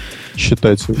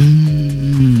 Считать его.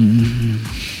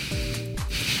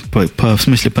 В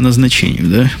смысле, по назначению,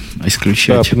 да?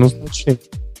 Исключать. Да, по назначению.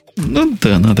 Ну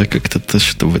да, надо как-то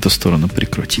что в эту сторону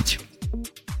прикрутить.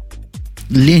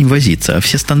 Лень возиться, а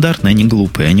все стандартные, они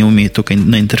глупые, они умеют только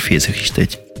на интерфейсах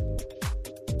считать.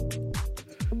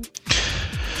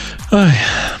 Ай.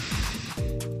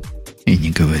 И не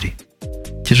говори.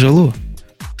 Тяжело.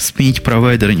 Сменить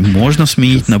провайдера можно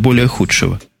сменить на более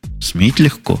худшего. Сменить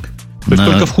легко.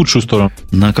 Только в худшую сторону.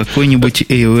 На какой-нибудь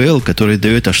AOL, который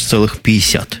дает аж целых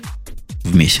 50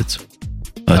 в месяц.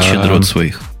 От щедрот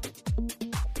своих.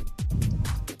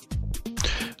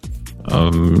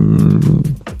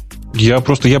 Я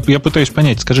пытаюсь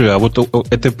понять. Скажи, а вот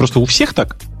это просто у всех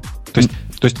так? То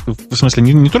есть в смысле,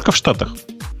 не только в Штатах?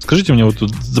 Скажите мне, вот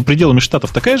за пределами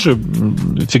Штатов такая же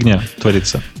фигня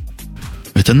творится?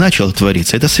 Это начало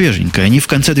твориться, это свеженько. Они в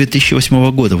конце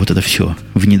 2008 года вот это все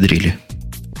внедрили.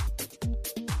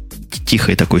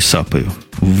 Тихой такой сапою.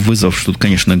 Вызвав тут,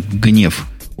 конечно, гнев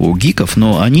у гиков,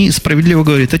 но они справедливо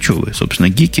говорят, а что вы, собственно,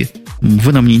 гики?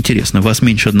 Вы нам не интересны. Вас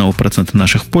меньше 1%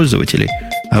 наших пользователей,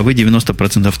 а вы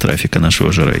 90% трафика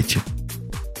нашего жираете.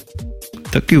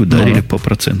 Так и ударили по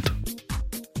проценту.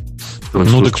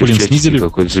 Ну, так, блин, снизили.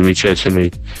 Какой-то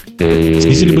замечательный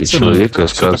человек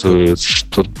рассказывает,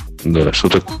 что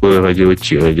такое радио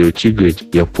Ти. Радио Ти, говорит,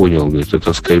 я понял, говорит,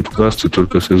 это скайпкасты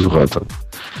только с извратом.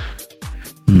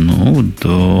 Ну,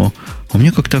 да. У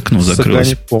меня как-то окно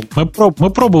закрылось. Мы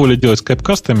пробовали делать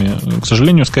скайпкастами. К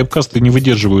сожалению, скайпкасты не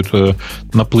выдерживают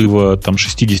наплыва там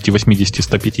 60, 80,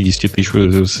 150 тысяч,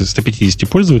 150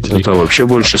 пользователей. Ну, там вообще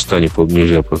больше 100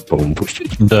 нельзя, по-моему,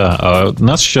 пустить. Да, а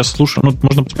нас сейчас слушают. Ну,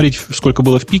 можно посмотреть, сколько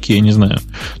было в пике, я не знаю.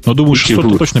 Но думаю,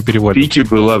 600 точно перевалит. В пике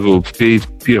была перед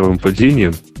первым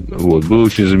падением. Вот, был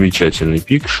очень замечательный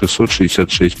пик,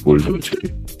 666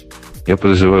 пользователей. Я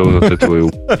подозреваю, он от этого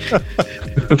и...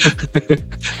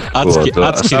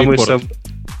 Адский рекорд.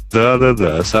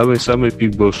 Да. Самый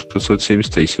пик был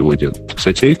 673 сегодня.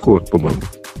 Кстати, рекорд, по-моему.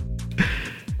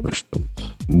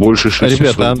 Больше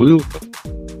 600 был.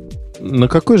 На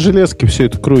какой железке все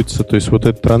это крутится? То есть вот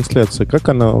эта трансляция, как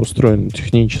она устроена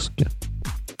технически?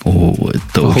 О,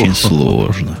 это очень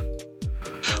сложно.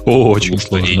 Очень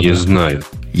сложно. Я не знаю.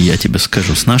 Я тебе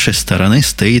скажу, с нашей стороны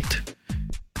стоит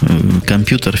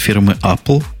компьютер фирмы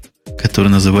Apple, который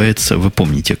называется, вы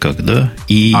помните как, да?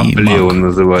 И Apple Mac. Он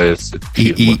называется.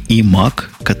 И Mac,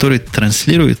 который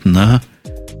транслирует на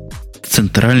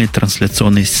центральный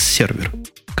трансляционный сервер,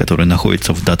 который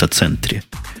находится в дата-центре.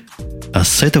 А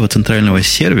с этого центрального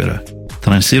сервера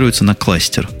транслируется на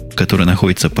кластер, который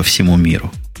находится по всему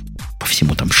миру. По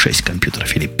всему там 6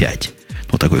 компьютеров или 5.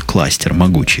 Вот такой кластер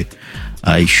могучий.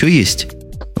 А еще есть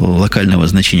локального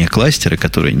значения кластеры,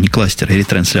 которые не кластеры, а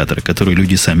ретрансляторы, которые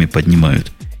люди сами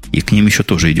поднимают. И к ним еще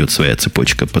тоже идет своя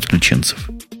цепочка подключенцев.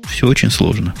 Все очень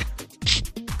сложно.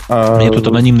 Мне тут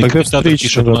анонимный комментатор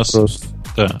пишет у нас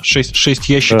 6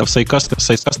 ящиков с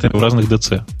айкастами в разных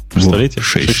ДЦ. Представляете?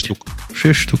 6 штук.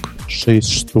 6 штук.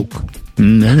 6 штук.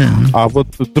 Да. А вот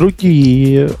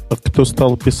другие, кто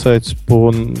стал писать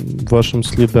по вашим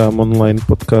следам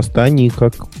онлайн-подкаста, они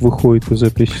как выходят из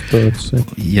этой ситуации?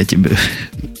 Я тебе...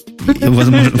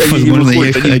 Возможно, я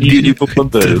их обидел.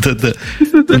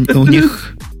 Да. У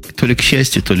них то ли к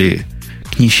счастью, то ли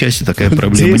к несчастью такая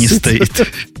проблема 10. Не стоит.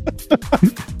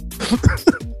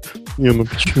 Не, ну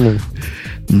почему?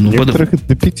 Некоторых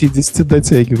до 50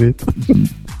 дотягивает.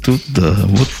 Тут да,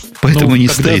 вот поэтому не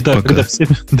стоит пока.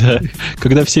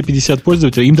 Когда все 50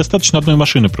 пользователей, им достаточно одной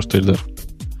машины просто, Эльдар.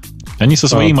 Они со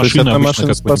своей машины обычно...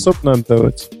 машина способна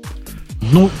отдавать?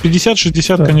 Ну,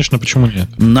 50-60, да. Конечно, почему нет?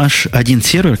 Наш один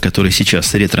сервер, который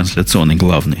сейчас ретрансляционный,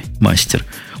 главный, мастер,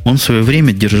 он в свое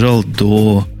время держал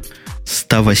до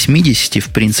 180, в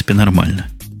принципе, нормально.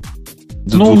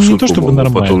 Ну, не то чтобы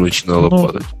нормально. Потом начинало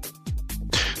падать.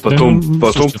 Потом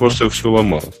просто все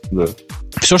ломалось. Да.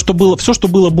 Все, что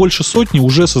было больше сотни,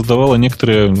 уже создавало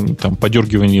некоторое там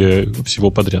подергивание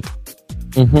всего подряд.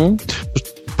 Угу.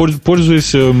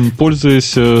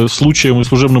 Пользуясь случаем и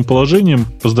служебным положением,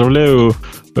 поздравляю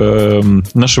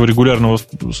нашего регулярного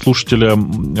слушателя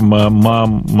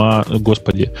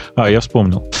Господи. Я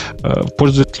вспомнил.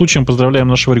 Пользуясь случаем, поздравляем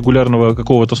нашего регулярного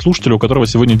какого-то слушателя, у которого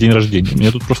сегодня день рождения.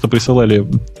 Мне тут просто присылали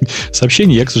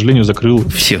сообщение, я, к сожалению, закрыл...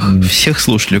 Всех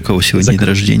слушателей, у кого сегодня день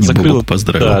рождения, закрыл, Бобук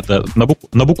поздравил. Да,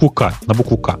 на букву К.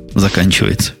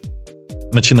 Заканчивается.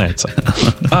 Начинается.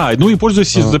 И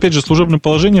пользуясь, опять же, служебным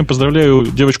положением, поздравляю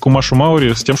девочку Машу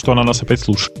Маури с тем, что она нас опять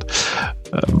слушает.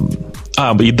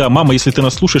 Мама, если ты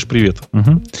нас слушаешь, привет.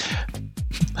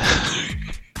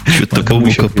 Что-то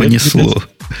Бобука понесло.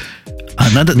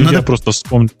 Надо просто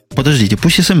вспомнить. Подождите,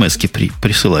 пусть смс-ки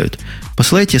присылают.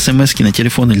 Посылайте смс-ки на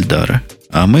телефон Эльдара,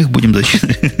 а мы их будем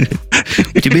зачитывать.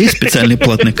 У тебя есть специальный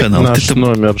платный канал? Наш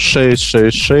номер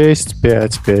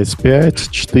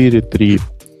 666-555-43.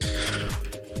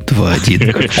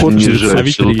 2-1. Не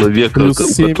жаль человека, у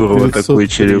которого такой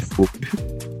телефон.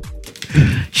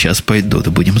 Сейчас пойду,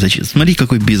 будем зачитывать. Смотри,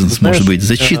 какой бизнес может быть.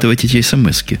 Зачитывать эти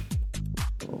смс-ки.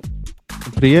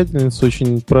 Приятельница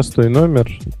очень простой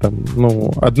номер.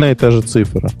 Одна и та же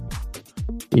цифра.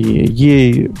 И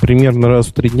ей примерно раз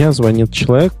в 3 дня звонит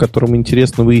человек, которому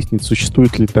интересно выяснить,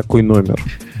 существует ли такой номер.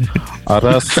 А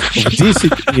раз в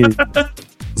 10 дней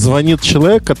звонит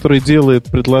человек, который делает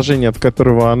предложение, от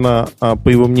которого она, по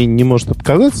его мнению, не может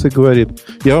отказаться, и говорит: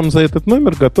 я вам за этот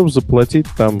номер готов заплатить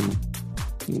цены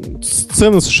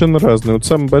совершенно разные. Вот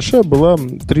самая большая была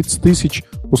 30 тысяч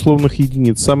условных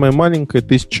единиц, самая маленькая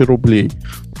 1000 рублей.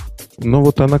 Но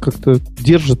вот она как-то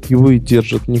держит его и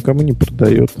держит, никому не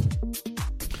продает.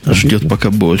 Ждет, пока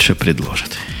больше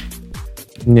предложит.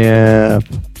 Нет.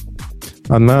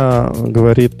 Она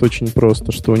говорит очень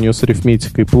просто, что у нее с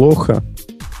арифметикой плохо,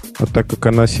 а так как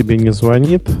она себе не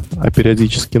звонит, а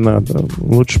периодически надо,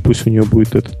 лучше пусть у нее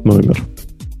будет этот номер.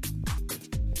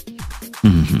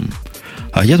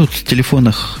 А я тут в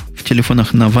телефонах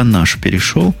на Ванаш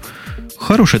перешел.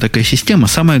 Хорошая такая система.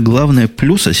 Самое главное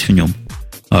плюсость в нем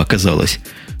оказалось,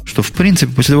 что в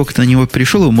принципе после того, как ты на него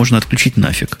перешел, его можно отключить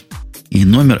нафиг. И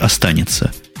номер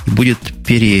останется. И будет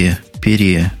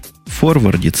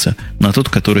перефорвардиться на тот,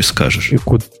 который скажешь.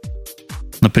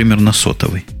 Например, на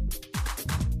сотовый.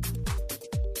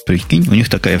 Прикинь, у них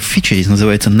такая фича есть,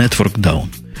 называется Network Down.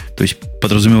 То есть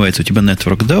подразумевается у тебя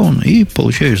Network Down, и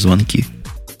получаешь звонки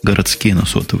городские на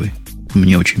сотовый.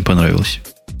 Мне очень понравилось.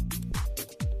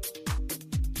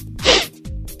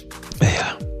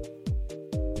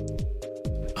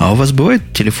 А у вас бывают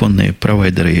телефонные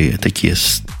провайдеры такие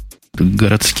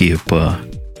городские по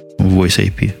Voice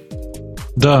IP?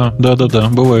 Да,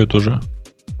 бывают уже.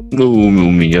 У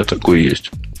меня такой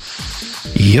есть.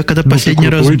 Я когда последний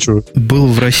раз был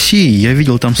в России, я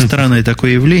видел там странное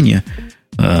такое явление.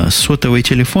 Сотовые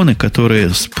телефоны, которые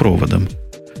с проводом.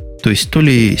 То есть, то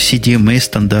ли CDMA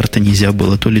стандарта нельзя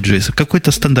было, то ли JS.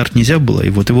 Какой-то стандарт нельзя было, и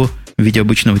вот его в виде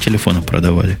обычного телефона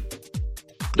продавали.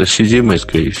 Да, CDMA,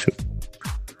 скорее всего.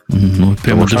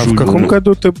 Прямо даже в каком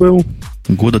году ты был?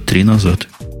 3 года назад.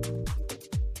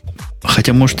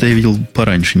 Хотя, может, я видел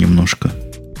пораньше немножко.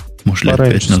 Может, лет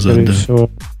 5 назад, да.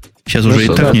 Всего. Сейчас уже и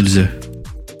так нельзя.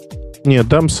 Нет,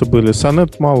 дамсы были.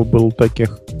 Сонет мало было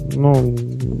таких.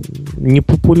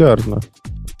 Непопулярно.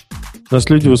 У нас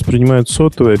люди воспринимают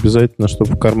сотовые обязательно,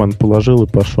 чтобы в карман положил и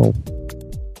пошел.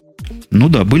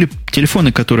 Были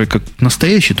телефоны, которые как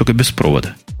настоящие, только без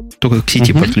провода. Только к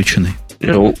сети подключены.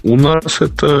 У нас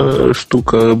эта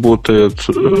штука работает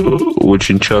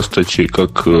очень часто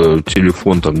как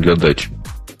телефон для дачи.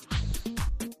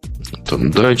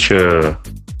 Дача,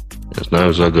 я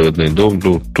знаю, загородный дом,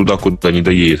 туда, куда не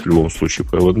доедет в любом случае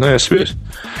проводная связь,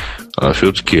 а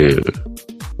все-таки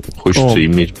хочется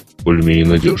иметь более-менее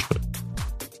надежную.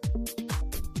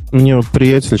 Мне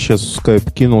приятель сейчас в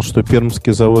скайп кинул, что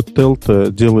пермский завод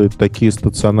Телта делает такие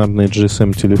стационарные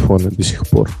GSM-телефоны до сих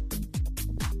пор.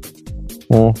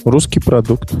 Русский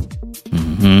продукт.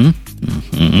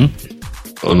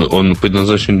 Он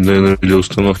предназначен, наверное, для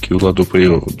установки в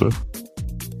ладоприемов, да?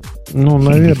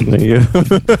 Наверное.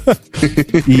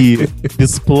 И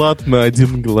бесплатно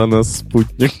 1 ГЛОНАСС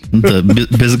спутник. Да,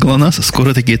 без ГЛОНАССа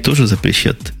скоро такие тоже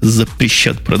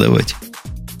запрещат продавать.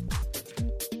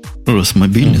 Раз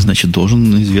мобильный, значит,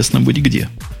 должен известно быть где.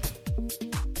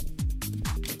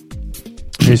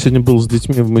 Я сегодня был с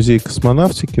детьми в музее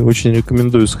космонавтики. Очень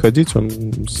рекомендую сходить. Он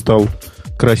стал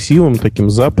красивым, таким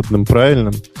западным,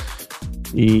 правильным.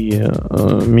 И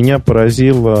меня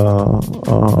поразил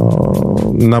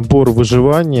набор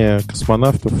выживания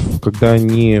космонавтов, когда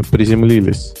они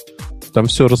приземлились. Там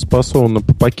все распасовано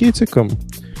по пакетикам.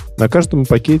 На каждом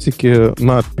пакетике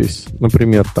надпись.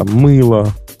 Например,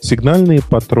 мыло, сигнальные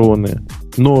патроны,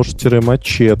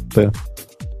 нож-мачете,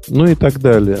 и так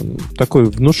далее. Такой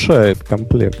внушает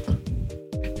комплект.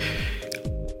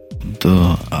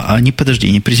 то... Они, подожди,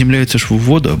 они приземляются ж в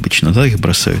воду обычно, да, их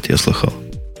бросают, я слыхал?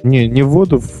 Не в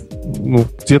воду,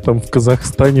 где там в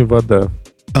Казахстане вода.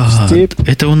 Степь,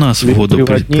 это у нас в воду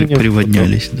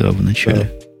приводнялись, да, в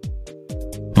начале.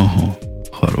 Да. Ого,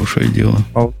 хорошее дело.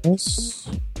 А у нас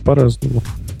по-разному.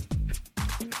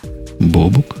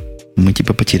 Бобук, мы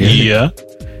тебя потеряли? Я?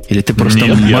 Или ты просто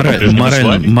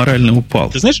морально упал?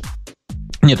 Ты знаешь...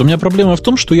 Нет, у меня проблема в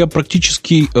том, что я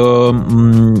практически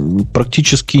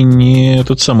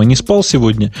не спал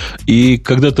сегодня. И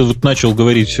когда ты вот начал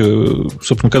говорить,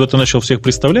 собственно, когда ты начал всех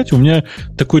представлять, у меня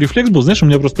такой рефлекс был, знаешь,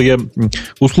 я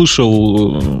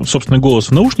услышал собственный голос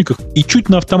в наушниках и чуть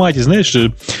на автомате, знаешь,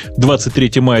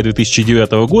 23 мая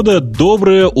 2009 года,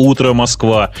 доброе утро,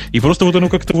 Москва. И просто вот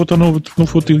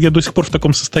я до сих пор в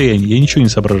таком состоянии, я ничего не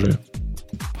соображаю.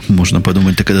 Можно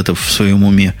подумать, ты когда-то в своем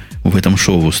уме в этом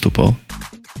шоу выступал.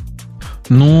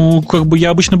 Ну,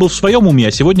 я обычно был в своем уме,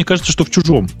 а сегодня кажется, что в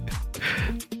чужом.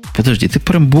 Подожди, ты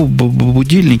прям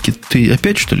будильники, ты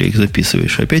опять, что ли, их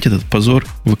записываешь? Опять этот позор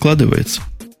выкладывается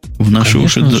в наши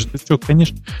уши?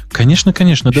 Конечно,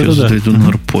 да-да-да. Сейчас зайду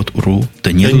на Рпот.ру.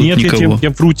 Да нет никого. Я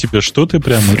вру тебе, что ты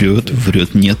прямо...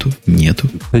 Врет, нету.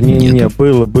 Да не,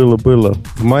 было.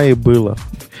 В мае было.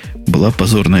 Была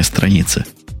позорная страница.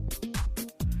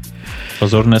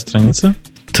 Позорная страница?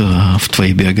 Да, в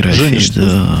твоей биографии, Женя,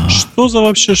 да. Что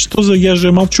за... Я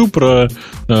же молчу про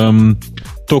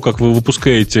то, как вы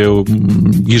выпускаете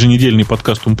еженедельный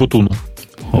подкаст Умпутуна.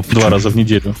 2 раза в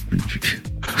неделю.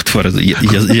 2 раза.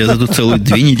 Я за тут целые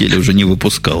 2 недели уже не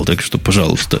выпускал, так что,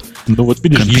 пожалуйста, ну вот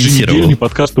видишь, еженедельный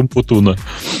подкаст Умпутуна.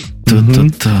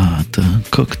 Да.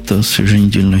 Как-то с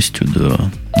еженедельностью,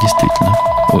 да. Действительно.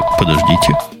 Ой,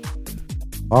 подождите.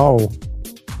 Ау.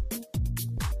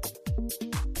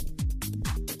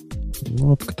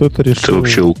 Вот кто-то решил... Это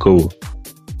вообще у кого?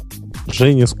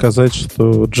 Жене сказать,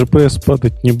 что GPS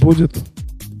падать не будет.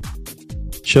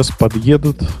 Сейчас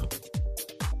подъедут.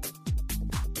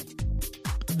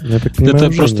 Я так понимаю,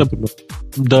 это просто...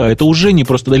 Да, это уже не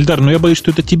просто... Эльдар, но я боюсь,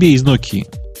 что это тебе из Nokia.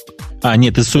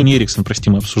 Нет, это Sony Ericsson, прости,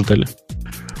 мы обсуждали.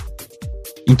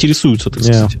 Интересуются, так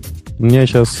сказать. У меня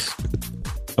сейчас...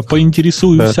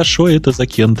 Поинтересуемся, что это за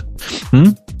кент.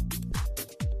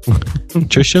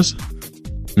 Что сейчас?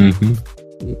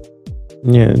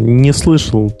 Не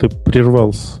слышал, ты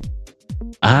прервался.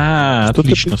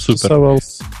 Отлично, супер.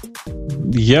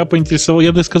 Я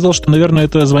бы сказал, что, наверное,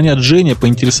 это звонят Жене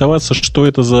поинтересоваться, что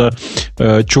это за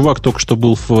чувак только что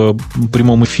был в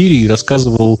прямом эфире и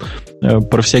рассказывал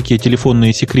про всякие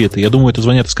телефонные секреты. Я думаю, это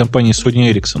звонят из компании Sony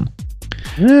Ericsson.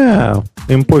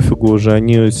 Им пофигу уже,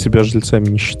 они себя жильцами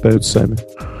не считают сами.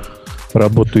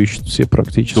 Работу ищут все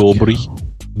практически.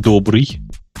 Добрый.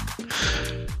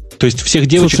 То есть всех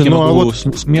девочек я могу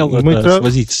смело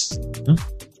свозить.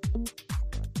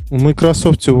 В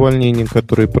Microsoft увольнения,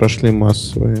 которые прошли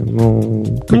массовые.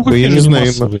 Я не знаю.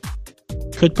 Массовые.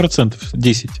 Хоть 10%.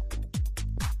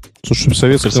 Слушай,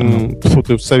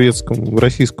 в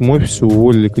российском офисе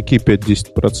уволили какие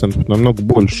 5-10%? Намного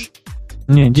больше.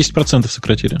 Не, 10%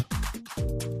 сократили.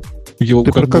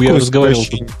 Ты про какое разговаривал?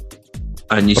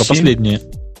 Про последнее.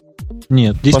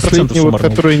 Нет, 10% последнего,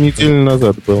 которое неделю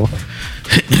назад было.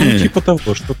 Типа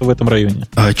того, что-то в этом районе.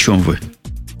 А о чем вы?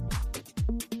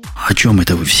 О чем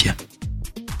это вы все?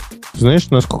 Знаешь,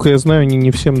 насколько я знаю, они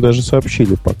не всем даже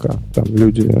сообщили пока. Там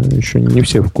люди еще не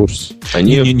все в курсе.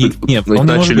 Нет, он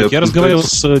может быть. Я разговаривал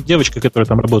с девочкой, которая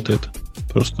там работает.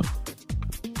 Просто.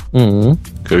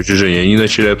 Короче, Женя, они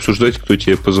начали обсуждать, кто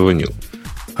тебе позвонил.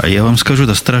 А я вам скажу,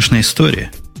 это страшная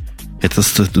история. Это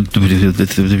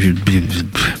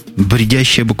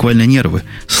бредящие буквально нервы.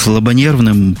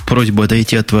 Слабонервным просьбу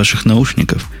отойти от ваших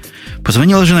наушников.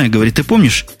 Позвонила жена и говорит: ты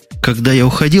помнишь, когда я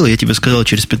уходил, я тебе сказал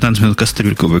через 15 минут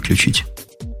кастрюльку выключить.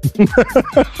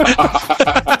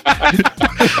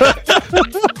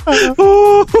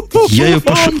 Я ее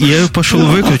пошел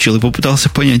выключил и попытался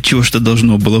понять, чего что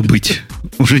должно было быть.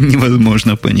 Уже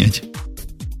невозможно понять.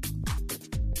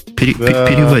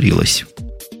 Переварилось.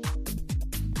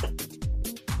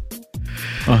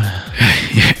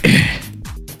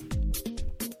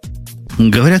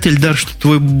 Говорят, Эльдар, что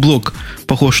твой блог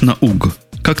похож на УГ.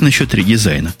 Как насчет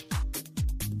редизайна?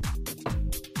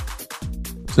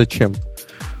 Зачем?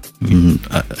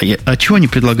 А чего они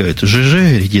предлагают? ЖЖ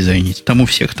редизайнить? Там у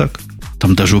всех так.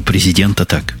 Там даже у президента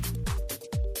так.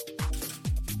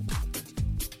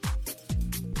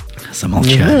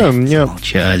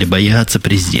 Замолчали, боятся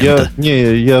президента.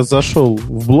 Я зашел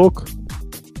в блог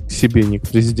к себе, не к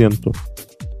президенту.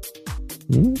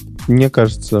 Мне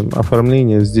кажется,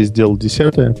 оформление здесь дело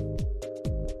 10-е.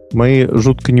 Мои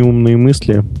жутко неумные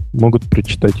мысли могут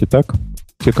прочитать и так,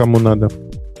 те, кому надо.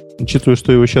 Учитывая,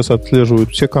 что его сейчас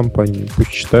отслеживают все компании,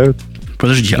 пусть читают.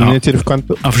 Подожди,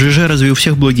 а в ЖЖ разве у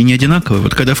всех блоги не одинаковые?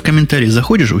 Вот когда в комментарии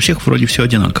заходишь, у всех вроде все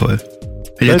одинаковое.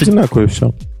 Да, одинаковое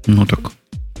все. Ну так.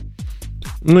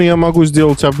 Ну, я могу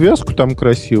сделать обвязку там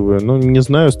красивую, но не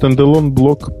знаю, стендалон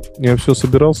блок. Я все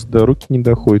собирался, да, руки не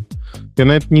доходят. Я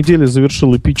на этой неделе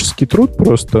завершил эпический труд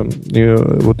просто. И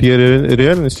вот я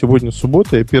реально сегодня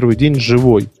суббота, я первый день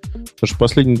живой. Потому что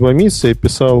последние 2 месяца я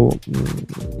писал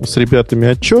с ребятами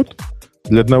отчет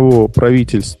для одного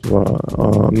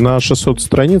правительства на 600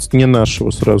 страниц, не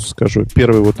нашего, сразу скажу.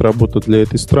 Первая вот работа для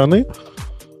этой страны.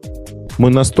 Мы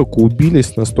настолько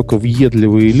убились, настолько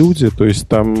въедливые люди, то есть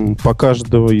там по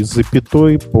каждой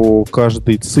запятой, по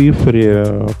каждой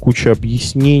цифре куча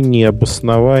объяснений,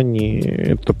 обоснований.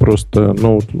 Это просто,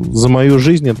 за мою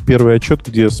жизнь это первый отчет,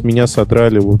 где с меня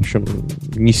содрали, в общем,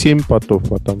 не 7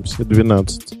 потов, а там все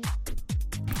 12.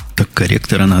 Так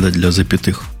корректора надо для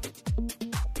запятых.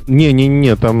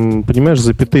 Не, там, понимаешь,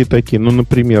 запятые такие,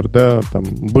 например, да, там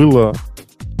было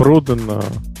продано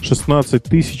 16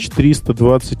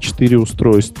 324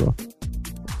 устройства.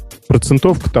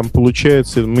 Процентовка там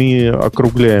получается, мы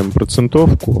округляем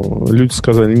процентовку. Люди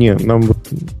сказали, нам вот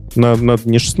надо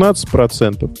не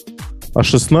 16%, а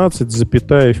 16,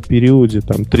 запятая в периоде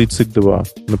там 32,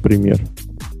 например.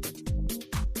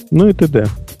 И т.д.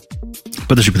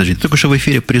 Подожди, ты только что в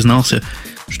эфире признался,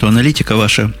 что аналитика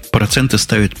ваша проценты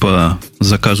ставит по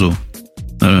заказу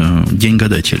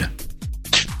деньгодателя.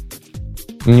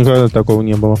 Никогда такого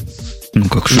не было. Ну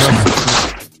как 16?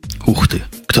 Ух ты,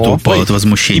 кто-то упал от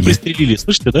возмущения. И пристрелили,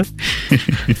 слышите, да?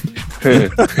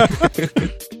 Нет,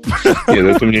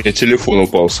 это у меня телефон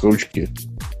упал с ручки.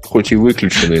 Хоть и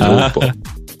выключенный, но упал.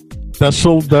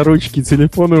 Дошел до ручки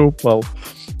телефона и упал.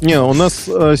 У нас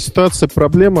ситуация,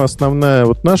 проблема основная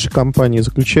вот нашей компании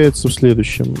заключается в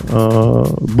следующем.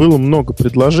 Было много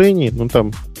предложений,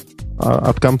 там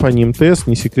от компании МТС,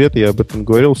 не секрет, я об этом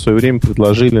говорил, в свое время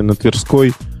предложили на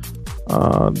Тверской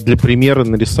для примера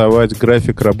нарисовать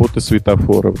график работы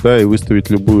светофоров, да, и выставить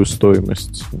любую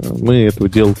стоимость. Мы этого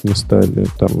делать не стали.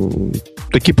 Там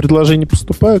такие предложения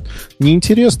поступают.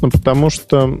 Неинтересно, потому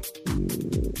что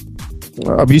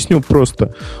объясню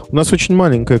просто. У нас очень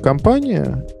маленькая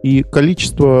компания, и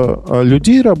количество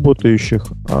людей, работающих,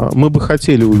 мы бы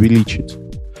хотели увеличить.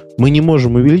 Мы не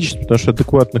можем увеличить, потому что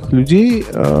адекватных людей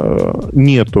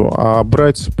нету. А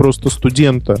брать просто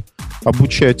студента,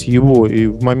 обучать его, и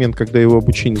в момент, когда его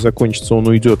обучение закончится, он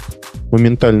уйдет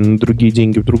моментально на другие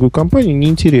деньги в другую компанию,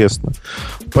 неинтересно.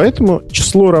 Поэтому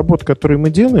число работ, которые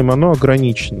мы делаем, оно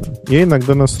ограничено. Я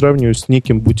иногда нас сравниваю с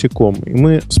неким бутиком. И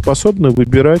мы способны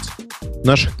выбирать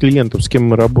наших клиентов, с кем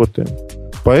мы работаем.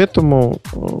 Поэтому,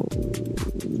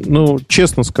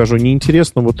 честно скажу,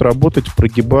 неинтересно вот работать,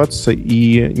 прогибаться,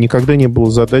 и никогда не было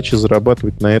задачи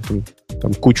зарабатывать на этом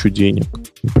там кучу денег,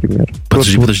 например.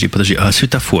 Подожди. А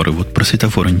светофоры? Вот про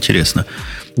светофоры интересно.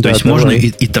 Да, то есть можно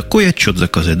и такой отчет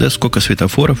заказать, да? Сколько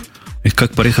светофоров, и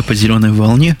как проехать по зеленой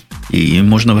волне, и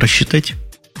можно рассчитать?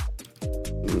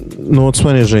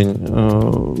 Смотри, Жень,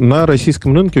 на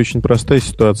российском рынке очень простая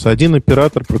ситуация. Один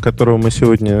оператор, про которого мы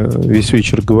сегодня весь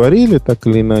вечер говорили, так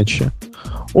или иначе,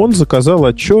 он заказал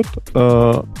отчет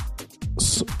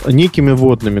с некими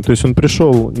вводными. То есть он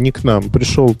пришел не к нам,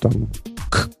 пришел там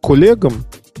к коллегам,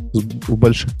 в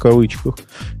больших кавычках,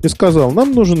 и сказал,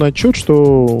 нам нужен отчет,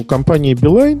 что компания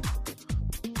Билайн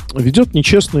ведет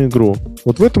нечестную игру.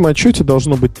 Вот в этом отчете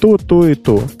должно быть то, то и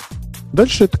то.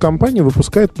 Дальше эта компания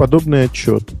выпускает подобный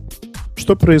отчет.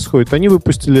 Что происходит? Они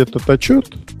выпустили этот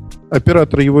отчет,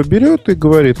 оператор его берет и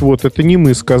говорит, вот это не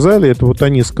мы сказали, это вот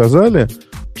они сказали,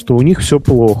 что у них все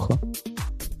плохо.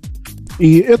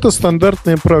 И это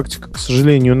стандартная практика, к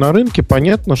сожалению, на рынке.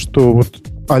 Понятно, что вот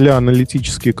а-ля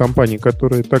аналитические компании,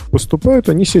 которые так поступают,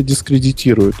 они себя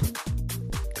дискредитируют.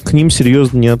 К ним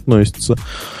серьезно не относятся.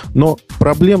 Но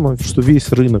проблема, что весь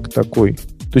рынок такой.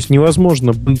 То есть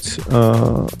невозможно быть...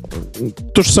 то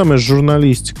же самое с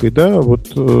журналистикой, да?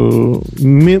 Вот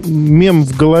мем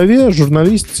в голове,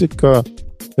 журналистика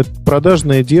 — это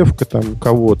продажная девка там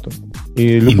кого-то.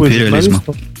 И любой журналист,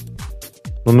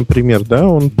 например, да,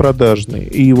 он продажный.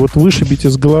 И вот вышибить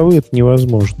из головы это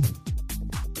невозможно.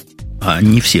 А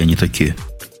не все они такие.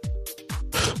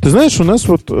 Ты знаешь, у нас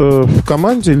вот в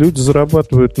команде люди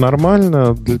зарабатывают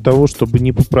нормально для того, чтобы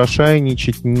не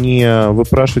попрошайничать, не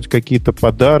выпрашивать какие-то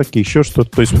подарки, еще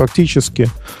что-то. То есть фактически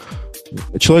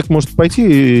человек может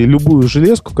пойти и любую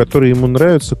железку, которая ему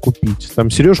нравится, купить.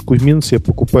 Там Сережа Кузьмин себе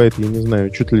покупает, я не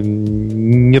знаю, чуть ли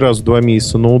не раз в 2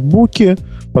 месяца ноутбуки,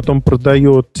 потом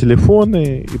продает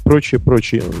телефоны и прочее.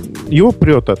 Его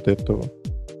прет от этого.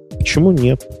 Почему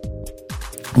нет?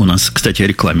 У нас, кстати, о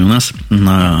рекламе. У нас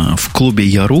в клубе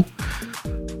Яру,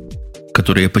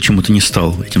 который я почему-то не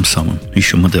стал этим самым,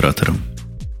 еще модератором.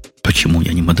 Почему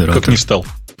я не модератор? Как не стал?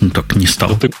 Ну, так не стал.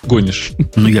 Да ты гонишь.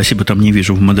 Ну, я себя там не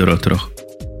вижу в модераторах.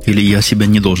 Или я себя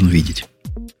не должен видеть.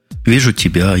 Вижу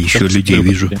тебя, еще как людей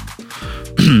вижу.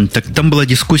 Так там была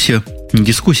дискуссия, не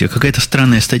дискуссия, какая-то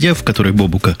странная статья, в которой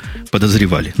Бобука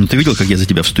подозревали. Ну, ты видел, как я за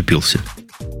тебя вступился?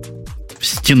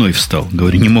 Стеной встал.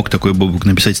 Говорю, не мог такой Бобук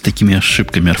написать с такими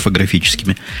ошибками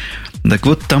орфографическими. Так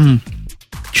вот, там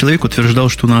человек утверждал,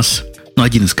 что у нас,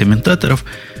 один из комментаторов,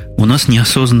 у нас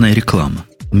неосознанная реклама.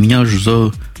 Меня аж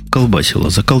заколбасило,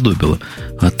 заколдобило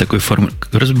от такой формы.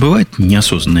 Раз бывает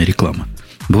неосознанная реклама,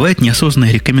 бывает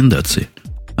неосознанные рекомендации.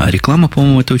 А реклама,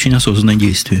 по-моему, это очень осознанное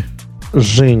действие.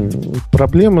 Жень,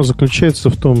 проблема заключается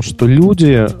в том, что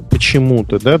люди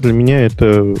почему-то, для меня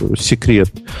это секрет,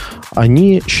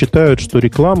 они считают, что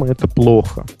реклама это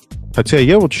плохо. Хотя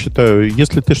я считаю,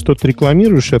 если ты что-то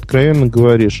рекламируешь и откровенно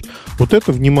говоришь, вот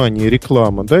это, внимание,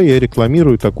 реклама, я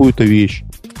рекламирую такую-то вещь.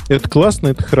 Это классно,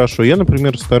 это хорошо. Я,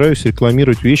 например, стараюсь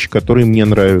рекламировать вещи, которые мне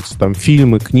нравятся. Там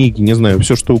фильмы, книги, не знаю,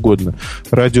 все что угодно.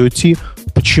 Радио Ти.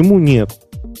 Почему нет?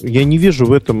 Я не вижу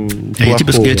в этом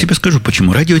плохого. Я тебе скажу,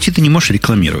 почему. Радио Ти ты не можешь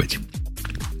рекламировать.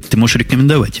 Ты можешь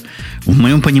рекомендовать. В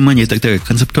моем понимании это такая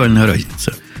концептуальная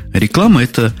разница. Реклама –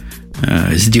 это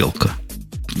сделка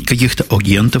каких-то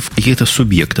агентов, каких-то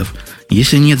субъектов.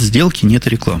 Если нет сделки, нет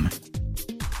рекламы.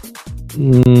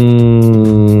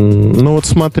 Ну вот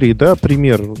смотри,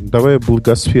 пример. Давай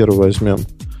благосферу возьмем.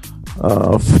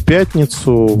 В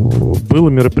пятницу было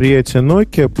мероприятие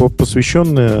Nokia,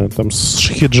 посвященное с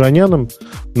шахиджанянам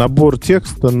набор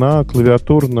текста на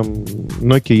клавиатурном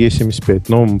Nokia E75,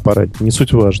 новом аппарате. Не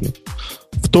суть важно.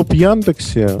 В топ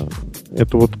Яндексе,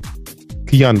 это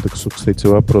к Яндексу, кстати,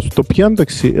 вопрос. В топ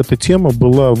Яндексе эта тема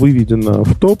была выведена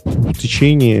в топ в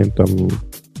течение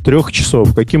 3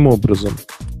 часов. Каким образом?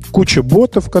 Куча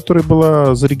ботов, которая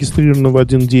была зарегистрирована в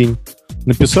один день,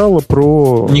 написала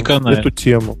про эту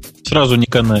тему. Сразу не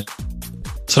канает.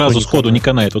 Сразу сходу не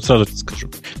канает. Вот сразу тебе скажу.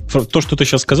 То, что ты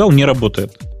сейчас сказал, не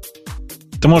работает.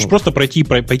 Ты можешь просто пойти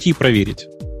и проверить.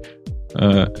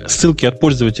 Ссылки от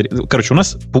пользователей. Короче, у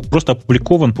нас просто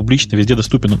опубликован, публично, везде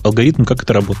доступен алгоритм, как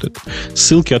это работает.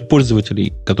 Ссылки от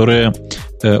пользователей,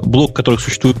 блог которых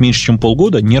существует меньше, чем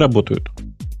полгода, не работают.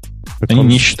 Они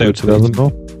не считаются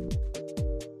давно.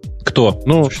 Кто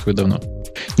существует давно?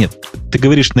 Нет, ты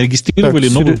говоришь, нарегистрировали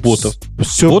новых ботов.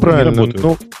 Все боты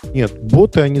правильно. Нет,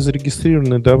 боты, они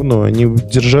зарегистрированы давно. Они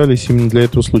держались именно для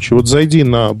этого случая. Вот зайди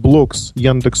на блогс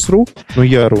Яндекс.ру,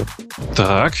 Яру.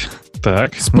 Так.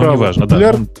 Справа важно,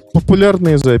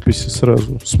 популярные записи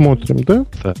сразу. Смотрим, да?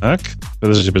 Так.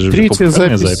 Подожди. Третья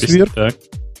запись сверху. Так.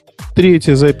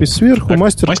 Третья запись сверху.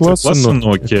 Мастер-класса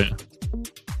Nokia.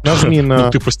 Нажми на...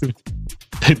 Ты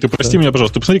прости меня,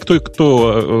 пожалуйста. Ты посмотри,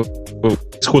 кто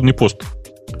исходный пост.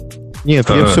 Нет,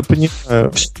 я все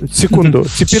понимаю. Секунду.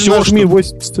 Теперь нажми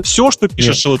 80. Все, что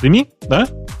пишет Шаладеми, да?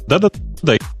 Да.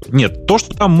 Нет, то,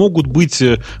 что там могут быть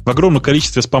в огромном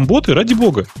количестве спам-боты, ради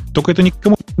бога. только это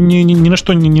никому ни на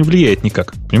что не влияет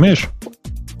никак. Понимаешь?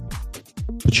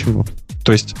 Почему?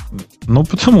 То есть,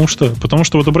 потому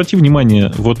что вот обрати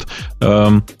внимание, вот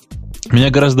меня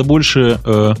гораздо больше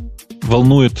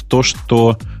волнует то,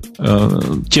 что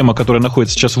тема, которая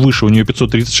находится сейчас выше, у нее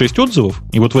 536 отзывов,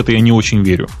 и вот в это я не очень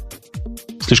верю.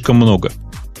 Слишком много,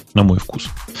 на мой вкус.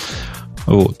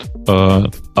 Вот.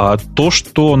 А то,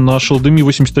 что на Шелдеми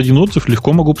 81 отзыв,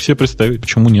 легко могу себе представить,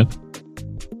 почему нет.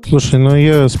 Слушай,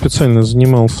 я специально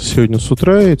занимался сегодня с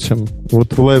утра этим.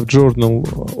 Вот в Live Journal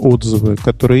отзывы,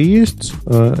 которые есть,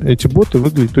 эти боты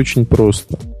выглядят очень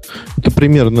просто. Это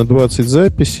примерно 20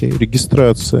 записей,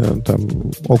 регистрация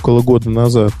там около года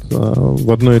назад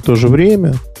в одно и то же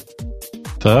время.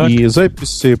 Так. И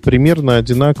записи примерно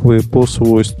одинаковые по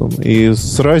свойствам. И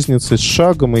с разницей, с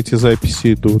шагом эти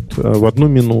записи идут в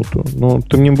 1 минуту. Но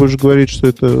ты мне будешь говорить, что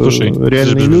это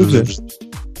реальные люди.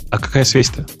 А какая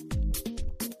связь-то?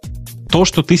 То,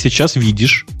 что ты сейчас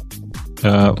видишь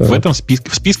в этом списке,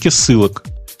 в списке ссылок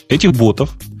этих ботов,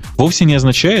 вовсе не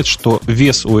означает, что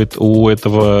вес у этой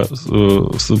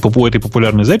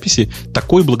популярной записи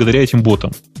такой благодаря этим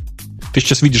ботам. Ты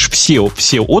сейчас видишь все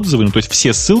отзывы, то есть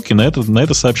все ссылки на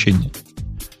это сообщение.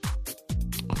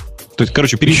 То есть,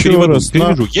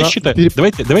 переведу. Я считаю,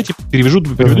 давайте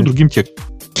переведу другим текстом.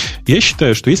 Я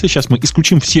считаю, что если сейчас мы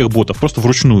исключим всех ботов, просто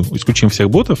вручную исключим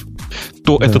всех ботов,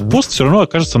 то этот пост все равно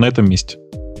окажется на этом месте.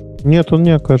 Нет, он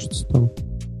не окажется там.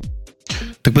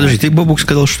 Так подожди, ты, Бобук,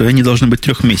 сказал, что они должны быть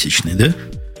 3-месячные, да?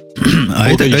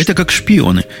 А это как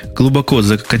шпионы, глубоко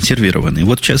законсервированные.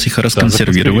 Вот сейчас их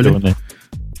расконсервировали.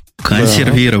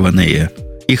 Консервированные.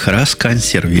 их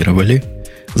расконсервировали,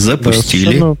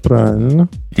 запустили. Да, правильно.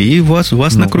 И вас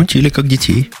накрутили как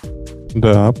детей.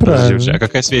 Да, правильно. Подожди, а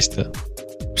какая связь-то?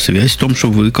 Связь в том, что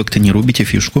вы как-то не рубите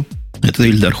фишку. Это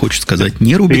Ильдар хочет сказать.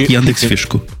 Не рубит Яндекс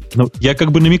фишку. Ну, я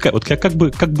как бы намекаю, вот я как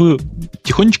бы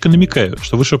тихонечко намекаю,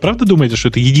 что вы что, правда думаете, что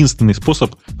это единственный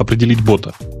способ определить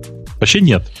бота? Вообще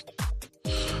нет.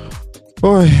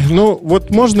 Ой, ну вот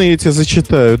можно я тебе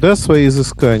зачитаю, да, свои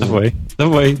изыскания?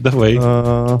 Давай.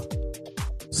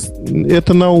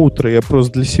 Это на утро я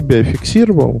просто для себя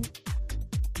фиксировал.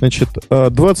 Значит,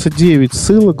 29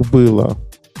 ссылок было,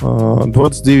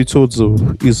 29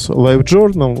 отзывов из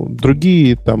LiveJournal,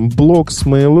 другие там блог с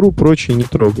Mail.ru, прочее не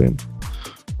трогаем.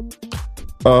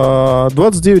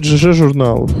 29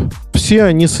 ЖЖ-журналов. Все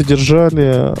они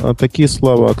содержали такие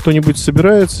слова. Кто-нибудь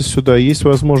собирается сюда, есть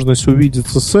возможность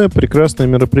увидеться с прекрасное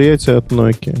мероприятие от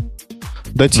Nokia.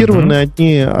 Датированы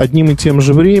одним и тем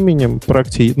же временем,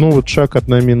 практически, шаг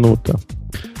 1 минута.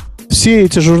 Все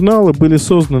эти журналы были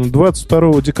созданы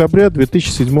 22 декабря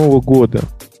 2007 года.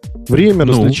 Время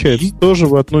различается тоже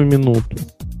в 1 минуту.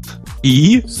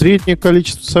 И? Среднее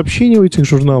количество сообщений в этих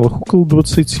журналах около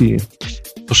 20.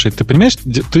 Слушай, ты понимаешь,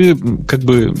 ты как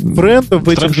бы... Брендов в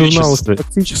этих журналах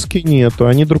практически нету.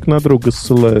 Они друг на друга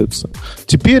ссылаются.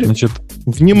 Теперь,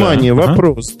 внимание,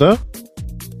 вопрос, да?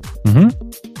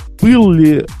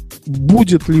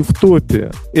 Будет ли в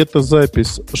топе эта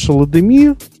запись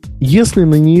Шаладеми, если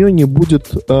на нее не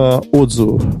будет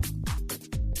отзывов?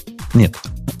 Нет.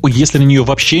 Если на нее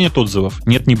вообще нет отзывов,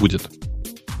 нет, не будет.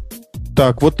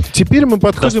 Так, вот теперь мы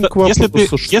подходим к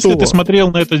вопросу, если ты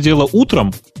смотрел на это дело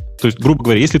утром, то есть, грубо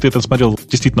говоря, если ты это смотрел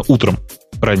действительно утром,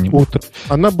 ранним. Утром.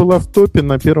 Она была в топе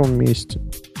на 1 месте.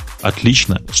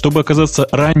 Отлично. Чтобы оказаться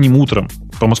ранним утром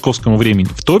по московскому времени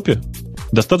в топе,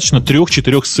 достаточно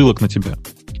 3-4 ссылок на тебя.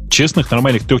 Честных,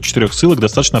 нормальных 3-4 ссылок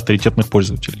достаточно авторитетных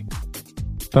пользователей.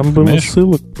 Там было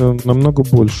ссылок намного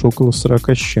больше, около 40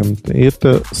 с чем-то. И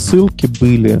это ссылки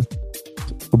были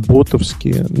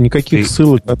ботовские. Никаких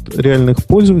ссылок от реальных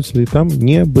пользователей там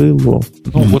не было.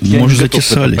 Может,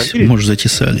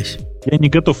 затесались. Я не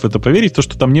готов в это поверить, то,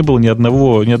 что там не было ни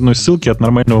одной ссылки от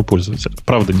нормального пользователя.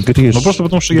 Правда, не готов. Но просто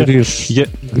потому, что я... Да, я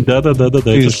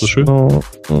тебя слушаю.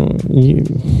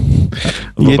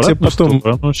 Я тебе потом...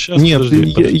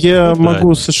 Я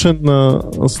могу совершенно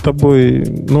с тобой...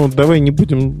 давай не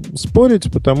будем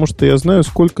спорить, потому что я знаю,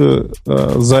 сколько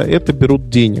за это берут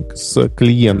денег с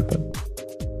клиента.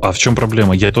 А в чем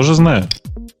проблема? Я тоже знаю.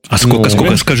 А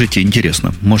сколько, скажите,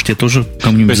 интересно. Может, я тоже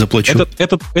кому-нибудь заплачу?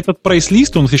 Этот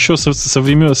прайс-лист, он еще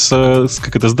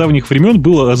с давних времен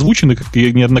был озвучен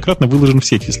и неоднократно выложен в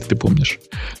сеть, если ты помнишь.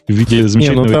 В виде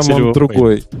замечательного Excel.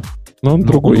 Он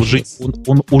другой.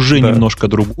 Он уже немножко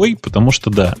другой, потому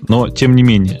что но тем не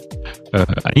менее.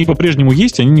 Они по-прежнему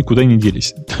есть, они никуда не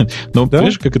делись. Но,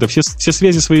 понимаешь, как это? Все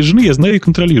связи своей жены я знаю и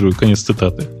контролирую. Конец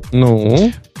цитаты.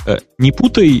 Не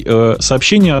путай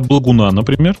сообщения от Благуна,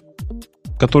 например,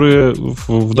 которые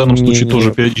в данном случае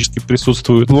тоже периодически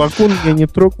присутствуют. Благун я не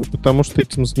трогаю, потому что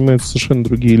этим занимаются совершенно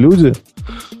другие люди.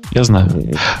 Я знаю.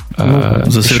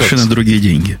 За совершенно другие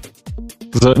деньги.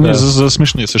 За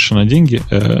смешные совершенно деньги.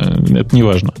 Это не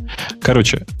важно.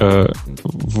 Короче,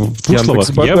 в двух словах.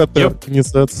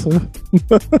 Организация.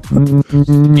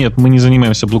 Нет, мы не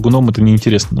занимаемся Благуном, это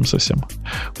неинтересно нам совсем.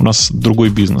 У нас другой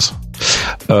бизнес.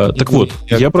 Так вот,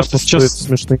 я просто сейчас... Это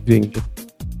смешные деньги.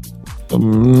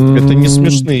 Это не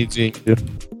смешные деньги.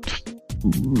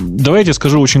 Давайте я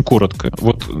скажу очень коротко.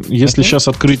 Вот если сейчас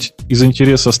открыть из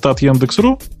интереса стат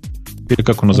Яндекс.ру, или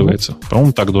как он называется?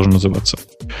 По-моему, так должен называться.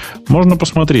 Можно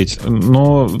посмотреть.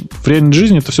 Но в реальной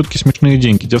жизни это все-таки смешные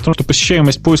деньги. Дело в том, что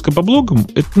посещаемость поиска по блогам,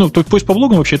 поиск по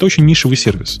блогам вообще это очень нишевый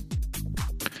сервис.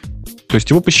 То есть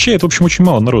его посещает, в общем, очень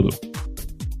мало народу.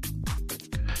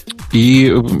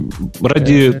 И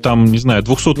ради,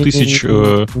 200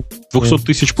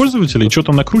 тысяч пользователей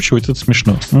что-то накручивать, это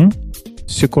смешно.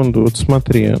 Секунду, вот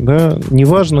смотри, да,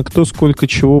 неважно, кто сколько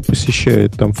чего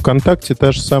посещает, там, ВКонтакте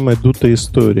та же самая дутая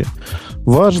история.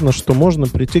 Важно, что можно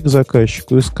прийти к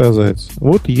заказчику и сказать,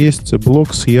 вот есть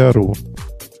блог с Яру,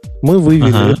 мы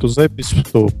вывели эту запись в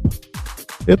топ.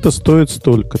 Это стоит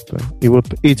столько-то. И вот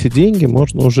эти деньги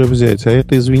можно уже взять. А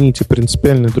это, извините,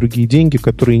 принципиально другие деньги,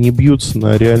 которые не бьются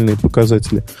на реальные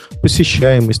показатели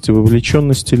посещаемости,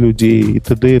 вовлеченности людей и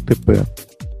т.д. и т.п.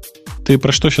 Ты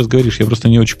про что сейчас говоришь? Я просто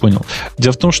не очень понял.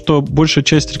 Дело в том, что большая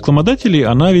часть рекламодателей,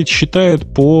 она ведь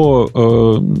считает по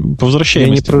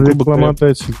возвращаемости. Я не про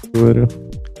рекламодателей говорю.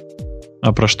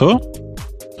 А про что?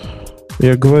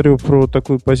 Я говорю про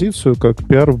такую позицию, как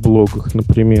пиар в блогах,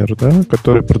 например, да,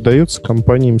 которая продается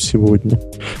компаниям сегодня.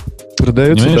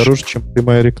 Продается дороже, чем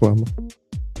прямая реклама.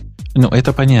 Ну,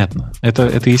 это понятно. Это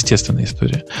естественная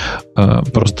история.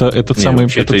 Просто этот самый...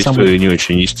 Эта история не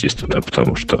очень естественная,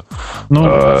 потому что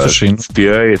слушай, в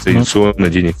PR традиционно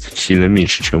денег сильно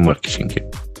меньше, чем в маркетинге.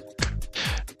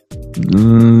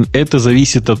 Это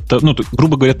зависит от...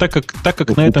 грубо говоря, так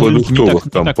как на этом рынке не так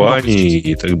компаний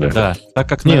и так далее. Да, так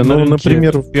как на рынке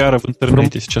например, пиара в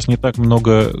интернете сейчас не так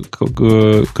много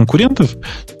конкурентов,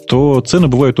 то цены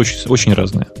бывают очень, очень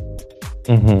разные.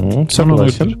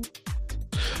 Согласен.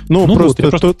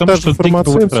 Просто та же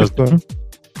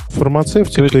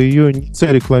фармацевтика, ее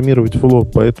нельзя рекламировать в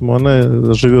лоб, поэтому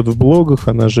она живет в блогах,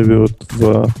 она живет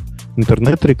в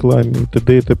интернет-рекламе и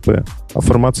т.д. и т.п. А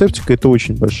фармацевтика — это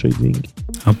очень большие деньги.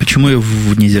 А почему ее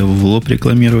нельзя в лоб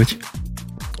рекламировать?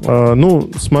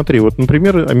 Смотри, вот,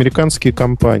 например, американские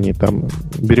компании, там,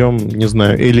 берем, не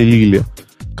знаю, Эли Лили,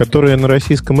 которая на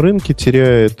российском рынке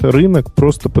теряет рынок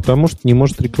просто потому, что не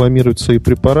может рекламировать свои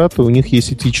препараты. У них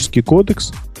есть этический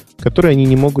кодекс, который они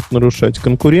не могут нарушать.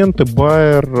 Конкуренты,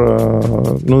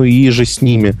 Bayer, и же с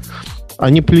ними,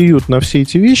 они плюют на все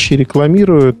эти вещи и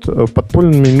рекламируют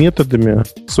подпольными методами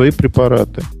свои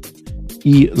препараты.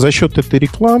 И за счет этой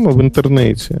рекламы в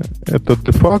интернете, это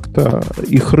де-факто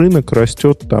их рынок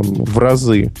растет там в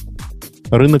разы.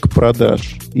 Рынок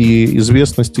продаж и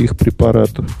известности их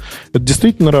препаратов. Это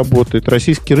действительно работает.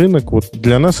 Российский рынок, вот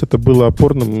для нас это было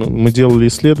опорным. Мы делали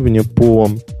исследования по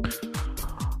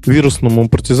вирусному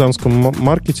партизанскому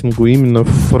маркетингу именно в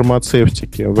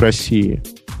фармацевтике в России.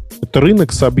 Это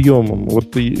рынок с объемом.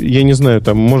 Вот я не знаю,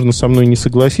 там можно со мной не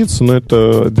согласиться, но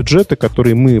это бюджеты,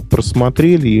 которые мы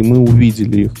просмотрели и мы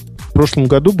увидели их. В прошлом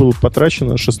году было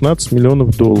потрачено $16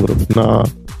 миллионов на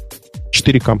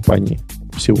 4 компании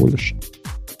всего лишь.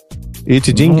 И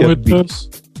эти деньги отбились.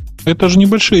 Это же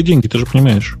небольшие деньги, ты же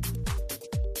понимаешь.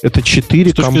 Это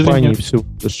 4 компании всего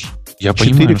лишь. Я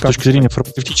понимаю, с точки зрения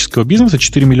фармацевтического бизнеса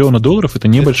 $4 миллиона это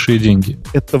небольшие деньги.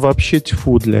 Это вообще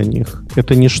тьфу для них.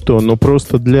 Это ничто. Но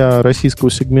просто для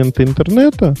российского сегмента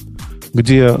интернета,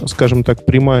 где, скажем так,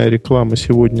 прямая реклама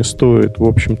сегодня стоит, в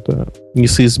общем-то,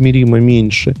 несоизмеримо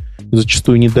меньше,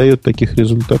 зачастую не дает таких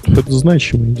результатов, это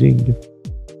значимые деньги.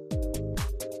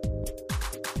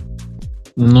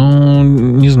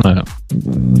 Не знаю.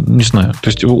 То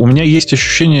есть у меня есть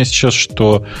ощущение сейчас,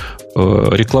 что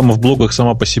реклама в блогах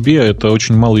сама по себе — это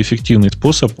очень малоэффективный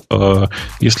способ.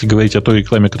 Если говорить о той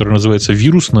рекламе, которая называется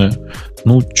вирусная,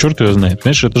 черт ее знает.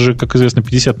 Понимаешь, это же, как известно,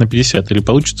 50/50. Или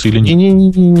получится, или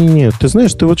нет. Не. Ты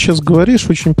знаешь, ты вот сейчас говоришь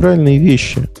очень правильные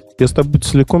вещи. Я с тобой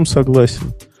целиком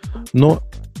согласен. Но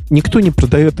никто не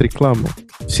продает рекламу.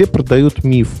 Все продают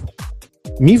миф.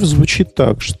 Миф звучит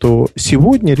так, что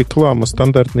сегодня реклама,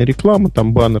 стандартная реклама,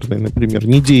 там баннерная, например,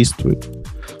 не действует.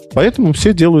 Поэтому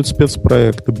все делают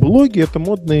спецпроекты. Блоги — это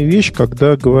модная вещь,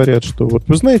 когда говорят, что вот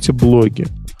вы знаете блоги,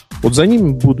 вот за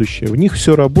ними будущее, в них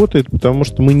все работает, потому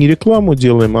что мы не рекламу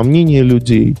делаем, а мнение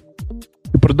людей.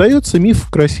 И продается миф в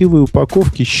красивой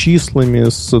упаковке с числами,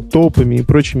 с топами и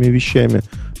прочими вещами.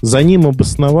 За ним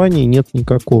обоснований нет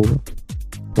никакого.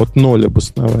 Вот 0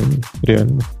 обоснований,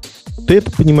 реально. Ты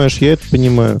это понимаешь, я это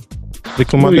понимаю. И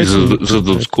за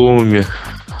доткомами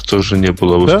тоже не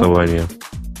было обоснования.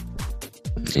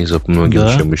 И за многим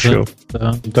чем еще.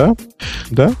 Да.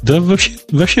 Да,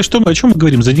 вообще о чем мы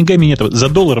говорим? За деньгами нет, за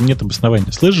долларом нет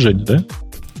обоснования. Слышишь, Женя, да?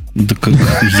 Да как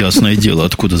ясное дело,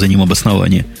 откуда за ним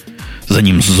обоснование. За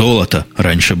ним золото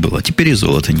раньше было, а теперь и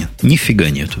золота нет. Нифига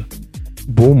нету.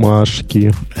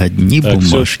 Бумажки. Одни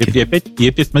бумажки. И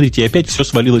опять, смотрите, опять все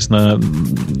свалилось на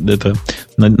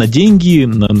деньги,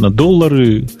 на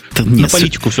доллары, на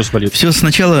политику все свалилось. Все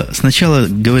сначала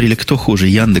говорили, кто хуже,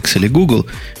 Яндекс или Google,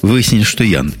 выяснили, что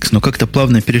Яндекс, но как-то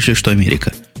плавно перешли, что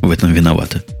Америка в этом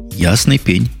виновата. Ясный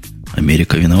пень.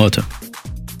 Америка виновата.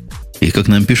 И как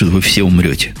нам пишут, вы все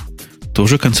умрете.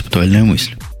 Тоже концептуальная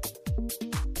мысль.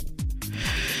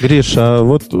 Гриш, а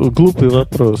вот глупый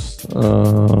вопрос.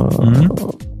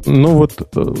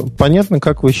 Понятно,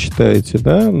 как вы считаете,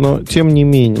 да? Но тем не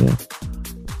менее,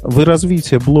 вы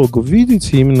развитие блогов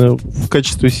видите именно в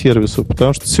качестве сервиса?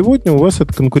 Потому что сегодня у вас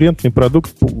это конкурентный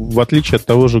продукт, в отличие от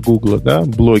того же Гугла, да,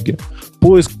 блоги.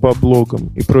 Поиск по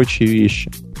блогам и прочие вещи.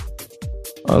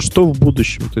 А что в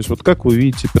будущем? То есть вот как вы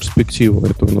видите перспективу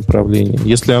этого направления?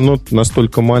 Если оно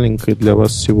настолько маленькое для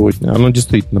вас сегодня, оно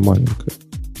действительно маленькое.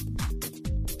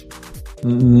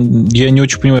 Я не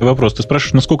очень понимаю вопрос. Ты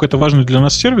спрашиваешь, насколько это важный для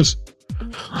нас сервис?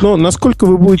 Ну, насколько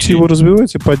вы будете его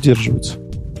развивать и поддерживать?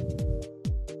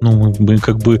 Мы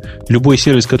любой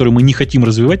сервис, который мы не хотим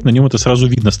развивать, на нем это сразу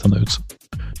видно становится.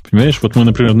 Понимаешь, вот мы,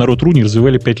 например, народ.ру не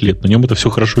развивали 5 лет, на нем это все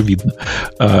хорошо видно.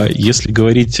 А если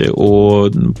говорить о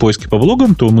поиске по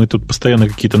блогам, то мы тут постоянно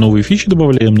какие-то новые фичи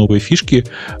добавляем, новые фишки,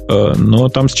 но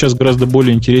там сейчас гораздо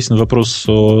более интересен вопрос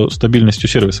о стабильности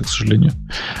сервиса, к сожалению.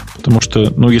 Потому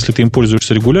что, если ты им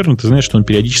пользуешься регулярно, ты знаешь, что он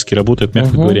периодически работает,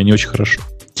 мягко говоря, не очень хорошо.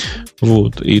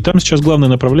 Вот. И там сейчас главное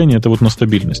направление – это вот на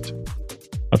стабильность.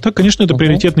 А так, конечно, это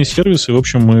приоритетный сервис, и, в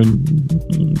общем, мы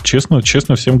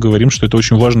честно всем говорим, что это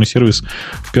очень важный сервис,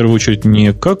 в первую очередь,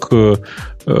 не как,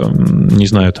 не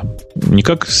знаю, там, не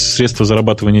как средство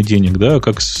зарабатывания денег, да, а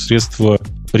как средство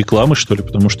рекламы, что ли,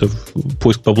 потому что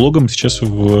поиск по блогам сейчас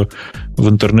в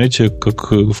интернете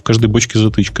как в каждой бочке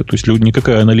затычка. То есть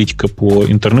никакая аналитика по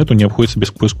интернету не обходится без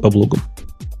поиска по блогам.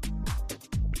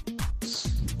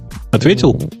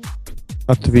 Ответил?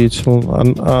 Ответил.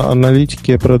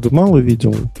 Аналитики я, правда, мало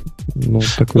видел.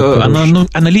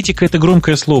 Аналитика — это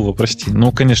громкое слово, прости.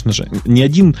 Но, конечно же, ни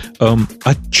один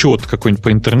отчет какой-нибудь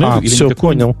по интернету... или все,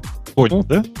 понял. Понял,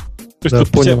 да? То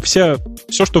есть понял. Все,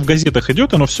 что в газетах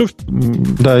идет, оно все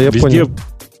я везде... понял.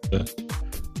 Да.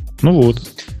 Ну вот.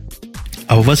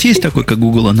 А у вас есть такой, как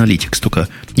Google Analytics, только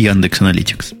Яндекс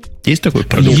Analytics? Есть такой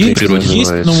продукт? Есть,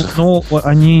 но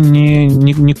они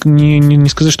не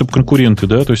сказать, чтобы конкуренты,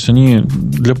 да, то есть они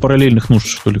для параллельных нужд,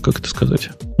 что ли, как это сказать.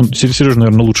 Сережа,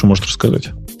 наверное, лучше может рассказать.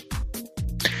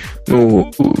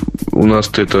 У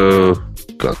нас-то это,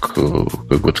 как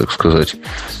бы так сказать,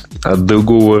 от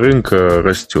другого рынка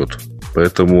растет.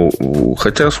 Поэтому,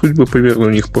 хотя судьбы примерно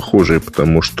у них похожие,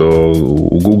 потому что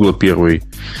у Google первый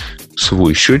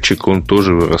свой счетчик, он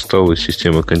тоже вырастал из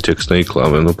системы контекстной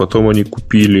рекламы. Но потом они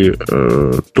купили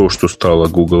то, что стало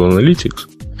Google Analytics,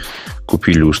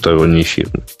 купили у сторонней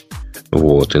фирмы.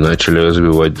 Вот, и начали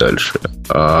развивать дальше.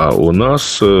 А у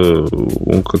нас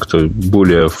он как-то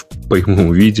более в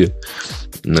прямом виде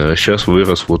сейчас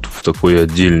вырос вот в такой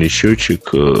отдельный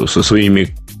счетчик со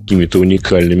своими какими-то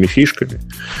уникальными фишками.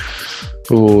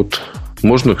 Вот.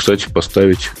 Можно, кстати,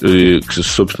 поставить.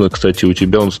 Собственно, кстати, у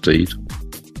тебя он стоит.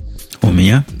 У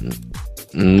меня?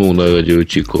 На радио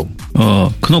Тиком.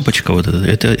 Кнопочка вот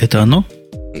эта, это оно?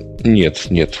 Нет.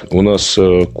 У нас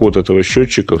код этого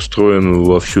счетчика встроен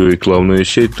во всю рекламную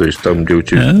сеть, то есть там, где у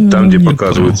тебя, где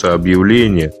показываются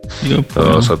объявления,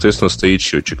 соответственно, стоит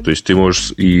счетчик. То есть ты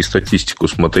можешь и статистику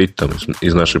смотреть там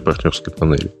из нашей партнерской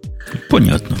панели.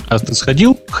 Понятно. А ты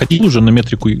ходил уже на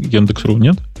метрику Яндекс.ру,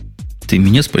 нет? Ты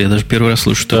меня спрашиваешь, я даже первый раз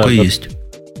слышу, что такое есть.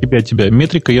 Тебя.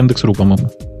 Метрика Яндекс.ру,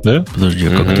 по-моему. Да? Подожди, а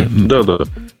как это? Да.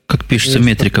 Как пишется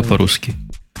метрика по-русски?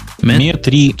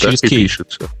 Метри через так и кей.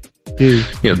 пишется.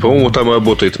 Нет, по-моему, там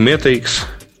работает Metrix.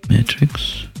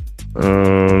 Метрикс.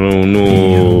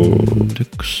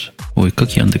 Яндекс. Ой,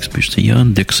 как Яндекс пишется?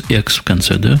 Яндекс X в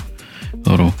конце, да?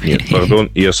 Ру. Нет, пардон,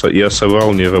 я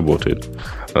соврал, не работает.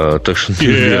 Так что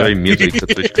набирай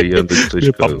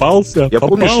метрика.яндекс.ру. Попался. Я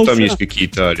помню, что там есть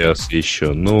какие-то алиасы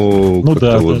еще.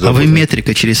 Да. А вы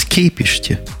метрика через кей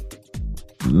пишете?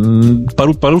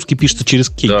 По-русски пишется через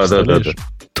кей. Да.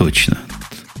 Точно.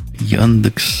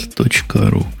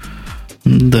 Яндекс.ру.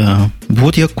 Да.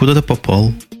 Вот я куда-то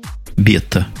попал.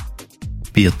 Бета.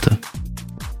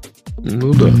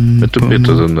 Ну да, это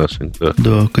бета за нас.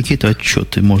 Да, какие-то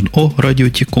отчеты можно. Радио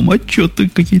Тиком, отчеты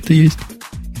какие-то есть.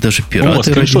 Даже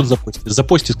пираты. Скриншот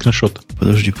запусти скриншот.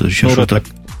 Подожди, сейчас так.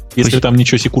 Если там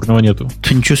ничего секурного нету.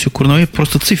 Да ничего секурного,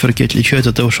 просто циферки отличаются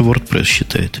от того, что WordPress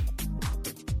считает.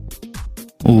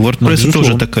 У WordPress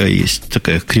тоже такая есть,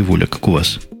 такая кривуля, как у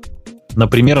вас.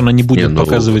 Например, она не будет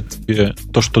показывать тебе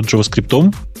то, что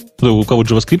JavaScript. У кого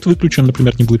JavaScript выключен,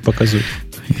 например, не будет показывать.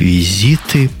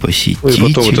 Визиты, посетители.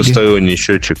 И потом это сторонний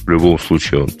счетчик, в любом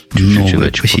случае он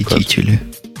новые посетители.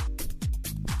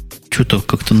 Что-то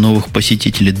как-то новых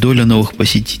посетителей, доля новых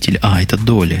посетителей. Это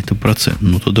доля, это процент.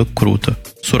 Тогда круто.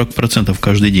 40%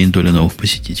 каждый день доля новых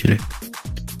посетителей.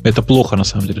 Это плохо, на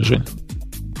самом деле, Жень.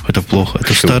 Это плохо.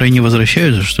 Это старые не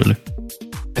возвращаются, что ли?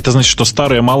 Это значит, что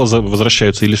старые мало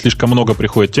возвращаются или слишком много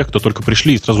приходит тех, кто только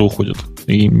пришли и сразу уходят.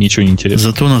 И ничего не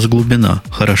интересно. Зато у нас глубина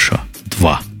хороша.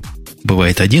 2.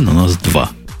 Бывает 1, у нас 2.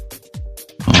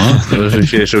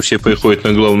 Означает, что все приходят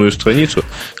на главную страницу,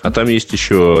 а там есть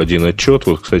еще один отчет,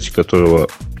 кстати, которого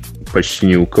почти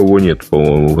ни у кого нет,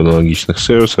 по-моему, в аналогичных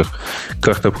сервисах.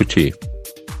 Карта путей.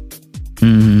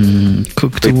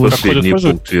 Как-то у вас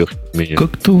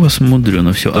как-то у вас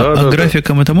мудрено все.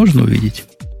 Графиком это можно увидеть?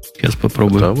 Сейчас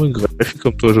попробую. Там и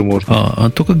графиком тоже можно.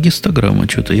 Только гистограмма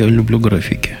что-то. Я люблю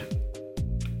графики.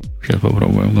 Сейчас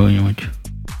попробуем кого-нибудь.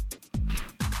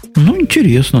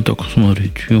 Интересно так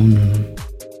смотреть.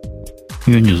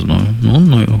 Я не знаю.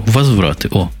 Возвраты.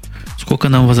 Сколько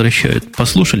нам возвращают?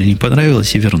 Послушали, не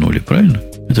понравилось и вернули, правильно?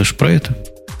 Это ж про это.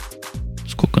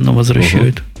 Сколько нам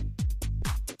возвращают?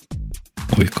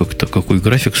 Ой, как-то какой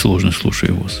график сложный,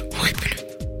 слушай у вас. Ой, блин.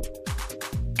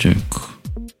 Так.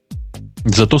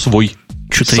 Зато свой.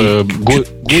 Что-то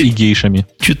и гейшами.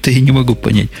 Что-то я не могу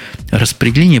понять.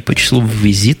 Распределение по числу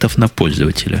визитов на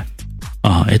пользователя.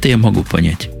 Это я могу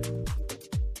понять.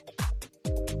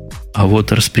 А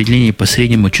вот распределение по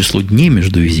среднему числу дней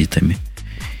между визитами,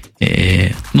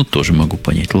 тоже могу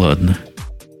понять. Ладно.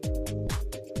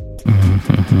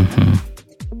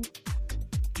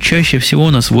 Чаще всего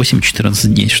у нас 8-14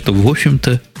 дней, что, в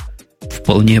общем-то,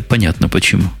 вполне понятно,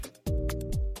 почему.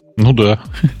 Ну да.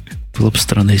 Было бы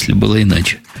странно, если было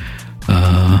иначе.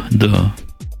 Да.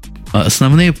 А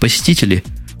основные посетители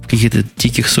в каких-то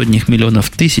диких сотнях миллионов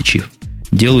тысяч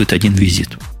делают один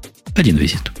визит. Один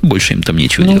визит. Больше им там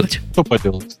нечего делать. Что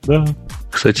поделать, да.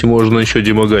 Кстати, можно еще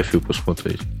демографию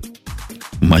посмотреть.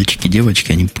 Мальчики,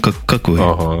 девочки, они как вы?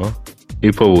 Ага.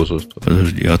 И по возрасту.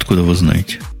 Подожди, откуда вы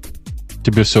знаете?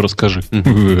 Тебе все расскажи.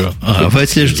 Вы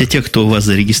отслеживаете тех, кто у вас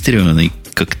зарегистрированы,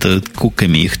 как-то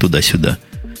куками их туда-сюда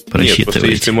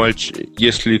просчитываете. Нет,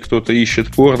 если кто-то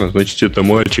ищет порно, значит, это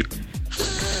мальчик.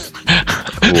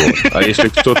 Вот. А если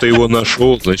кто-то его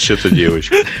нашел, значит, это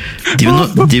девочка.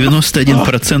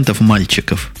 91%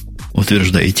 мальчиков,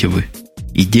 утверждаете вы.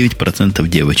 И 9%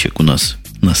 девочек у нас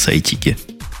на сайтике.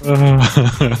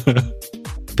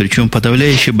 Причем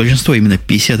подавляющее большинство, именно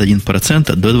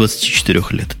 51% до 24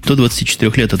 лет. До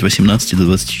 24 лет, от 18 до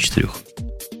 24.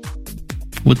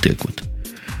 Вот так вот.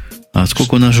 А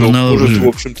сколько у нас журналов... Может, в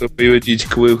общем-то, приводить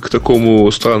к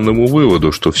такому странному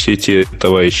выводу, что все те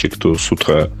товарищи, кто с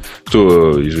утра,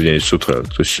 кто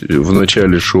в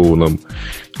начале шоу нам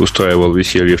устраивал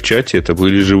веселье в чате, это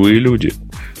были живые люди.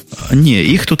 Не,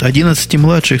 их тут 11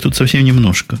 младше, их тут совсем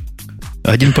немножко.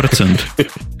 1%.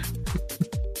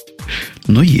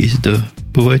 Но есть, да.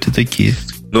 Бывают и такие.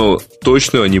 Но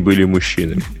точно они были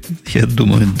мужчинами. Я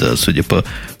думаю, да, судя по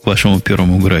вашему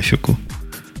первому графику.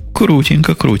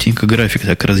 Крутенько, крутенько. График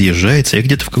так разъезжается. Я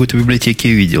где-то в какой-то библиотеке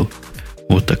видел.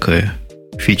 Вот такая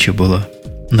фича была.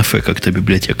 На Ф как-то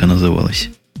библиотека называлась.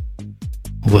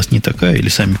 У вас не такая или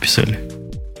сами писали?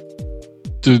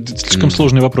 Ты слишком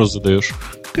сложный вопрос задаешь.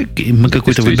 Мы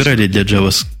какой-то выбирали для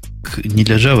Java. Не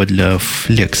для Java, для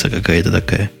Flex какая-то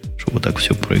такая. Чтобы вот так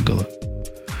все прыгало.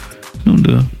 Ну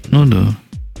да.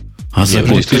 А за год...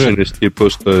 В действительности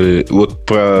просто вот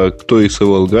про кто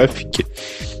рисовал графики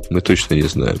мы точно не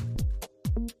знаем.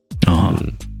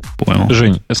 Ага, понял.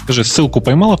 Жень, скажи, ссылку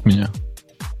поймал от меня?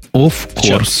 Of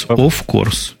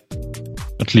course.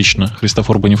 Отлично.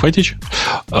 Христофор Бонифатич.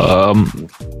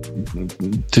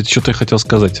 Ты что-то хотел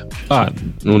сказать?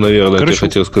 Наверное, ты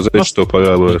хотел сказать, что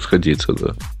пора бы расходиться,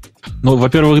 да. Ну,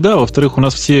 во-первых, да. Во-вторых, у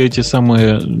нас все эти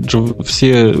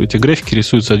графики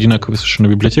рисуются одинаковой совершенно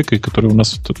библиотекой, которая у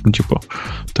нас,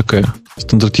 такая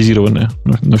стандартизированная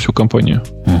на всю компанию.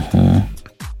 Угу.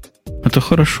 Это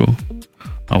хорошо.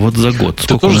 А вот за год Ты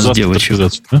сколько у тоже нас девочек?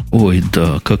 Да? Ой,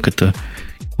 да, как это?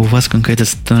 У вас какая-то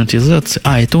стандартизация?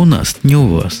 Это у нас, не у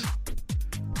вас.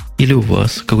 Или у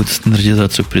вас какую-то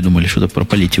стандартизацию придумали, что-то про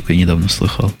политику я недавно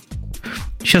слыхал.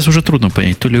 Сейчас уже трудно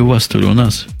понять, то ли у вас, то ли у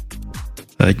нас.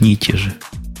 Одни и те же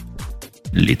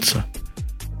лица.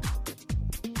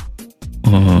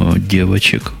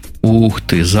 Девочек. Ух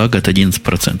ты, за год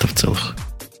 11% целых.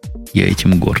 Я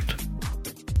этим горд.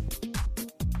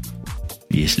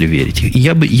 Если верите.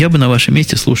 Я бы на вашем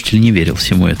месте, слушатель, не верил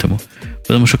всему этому.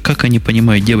 Потому что как они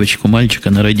понимают девочку, мальчика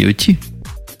на радио Ти,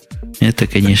 это,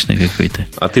 конечно, какой-то...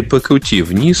 А ты покрути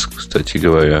вниз, кстати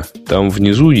говоря. Там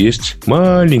внизу есть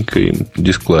маленький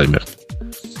дисклаймер.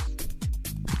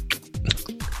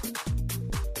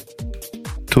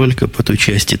 Только по той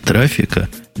части трафика,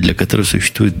 для которой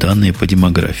существуют данные по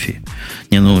демографии.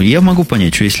 Я могу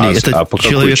понять, что если это по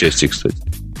человек... какой части, кстати?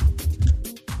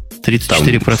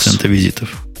 34%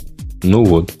 визитов. Ну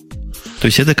вот. То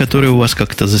есть это которые у вас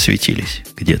как-то засветились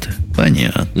где-то.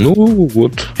 Понятно. Ну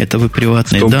вот. Это вы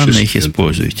приватные данные их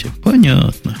используете.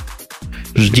 Понятно.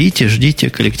 Ждите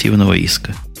коллективного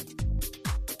иска.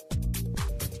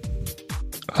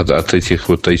 От этих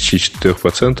вот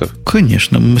 34%?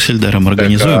 Конечно, мы с Эльдаром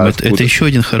организуем. Это еще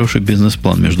один хороший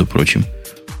бизнес-план, между прочим.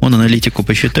 Он аналитику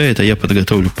посчитает, а я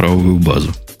подготовлю правовую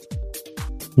базу.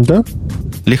 Да?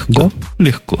 Легко.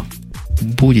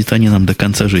 Будет они нам до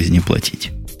конца жизни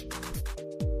платить.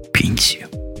 Пенсию.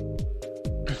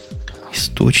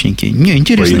 Источники.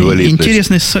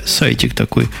 Интересный сайтик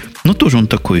такой. Но тоже он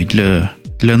такой для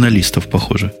аналистов,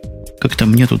 похоже. Как-то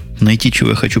мне тут найти, чего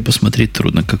я хочу посмотреть,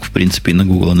 трудно, как, в принципе, и на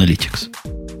Google Analytics.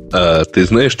 А ты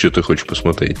знаешь, что ты хочешь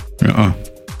посмотреть?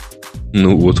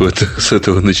 Ну, вот с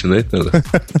этого начинать надо.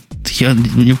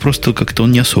 Мне просто как-то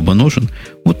он не особо нужен.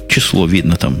 Вот число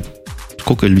видно там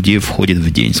сколько людей входит в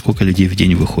день, сколько людей в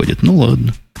день выходит. Ну,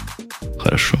 ладно.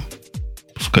 Хорошо.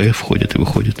 Пускай входит и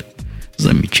выходит.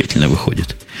 Замечательно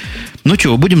выходит. Ну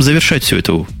что, будем завершать все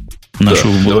это нашу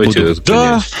давайте.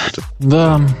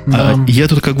 Да. Я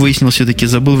тут, как выяснил, все-таки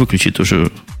забыл выключить,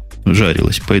 уже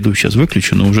жарилась. Пойду сейчас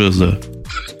выключу, но уже за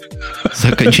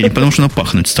окончание. Потому что она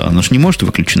пахнуть стала. Она же не может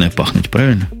выключенная пахнуть,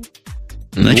 правильно?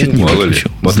 Значит, не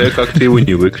выключил. Вот я как-то его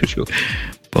не выключил.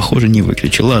 Похоже, не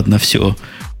выключил. Ладно, все.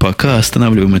 Пока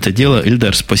останавливаем это дело.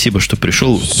 Ильдар, спасибо, что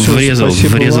пришел.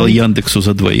 Врезал Яндексу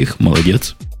за двоих.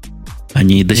 Молодец.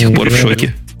 Они до сих пор в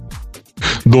шоке.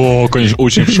 Да, конечно,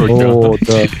 очень в шоке. О,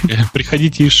 да.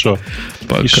 Приходите еще.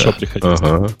 Еще приходите.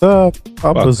 Ага. Да,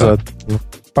 обязательно.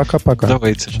 Пока-пока.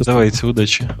 Давайте,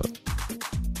 удачи.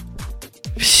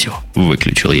 Все,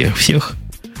 выключил я их всех.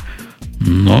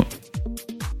 Но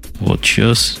вот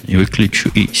сейчас и выключу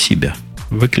и себя.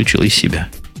 Выключил и себя.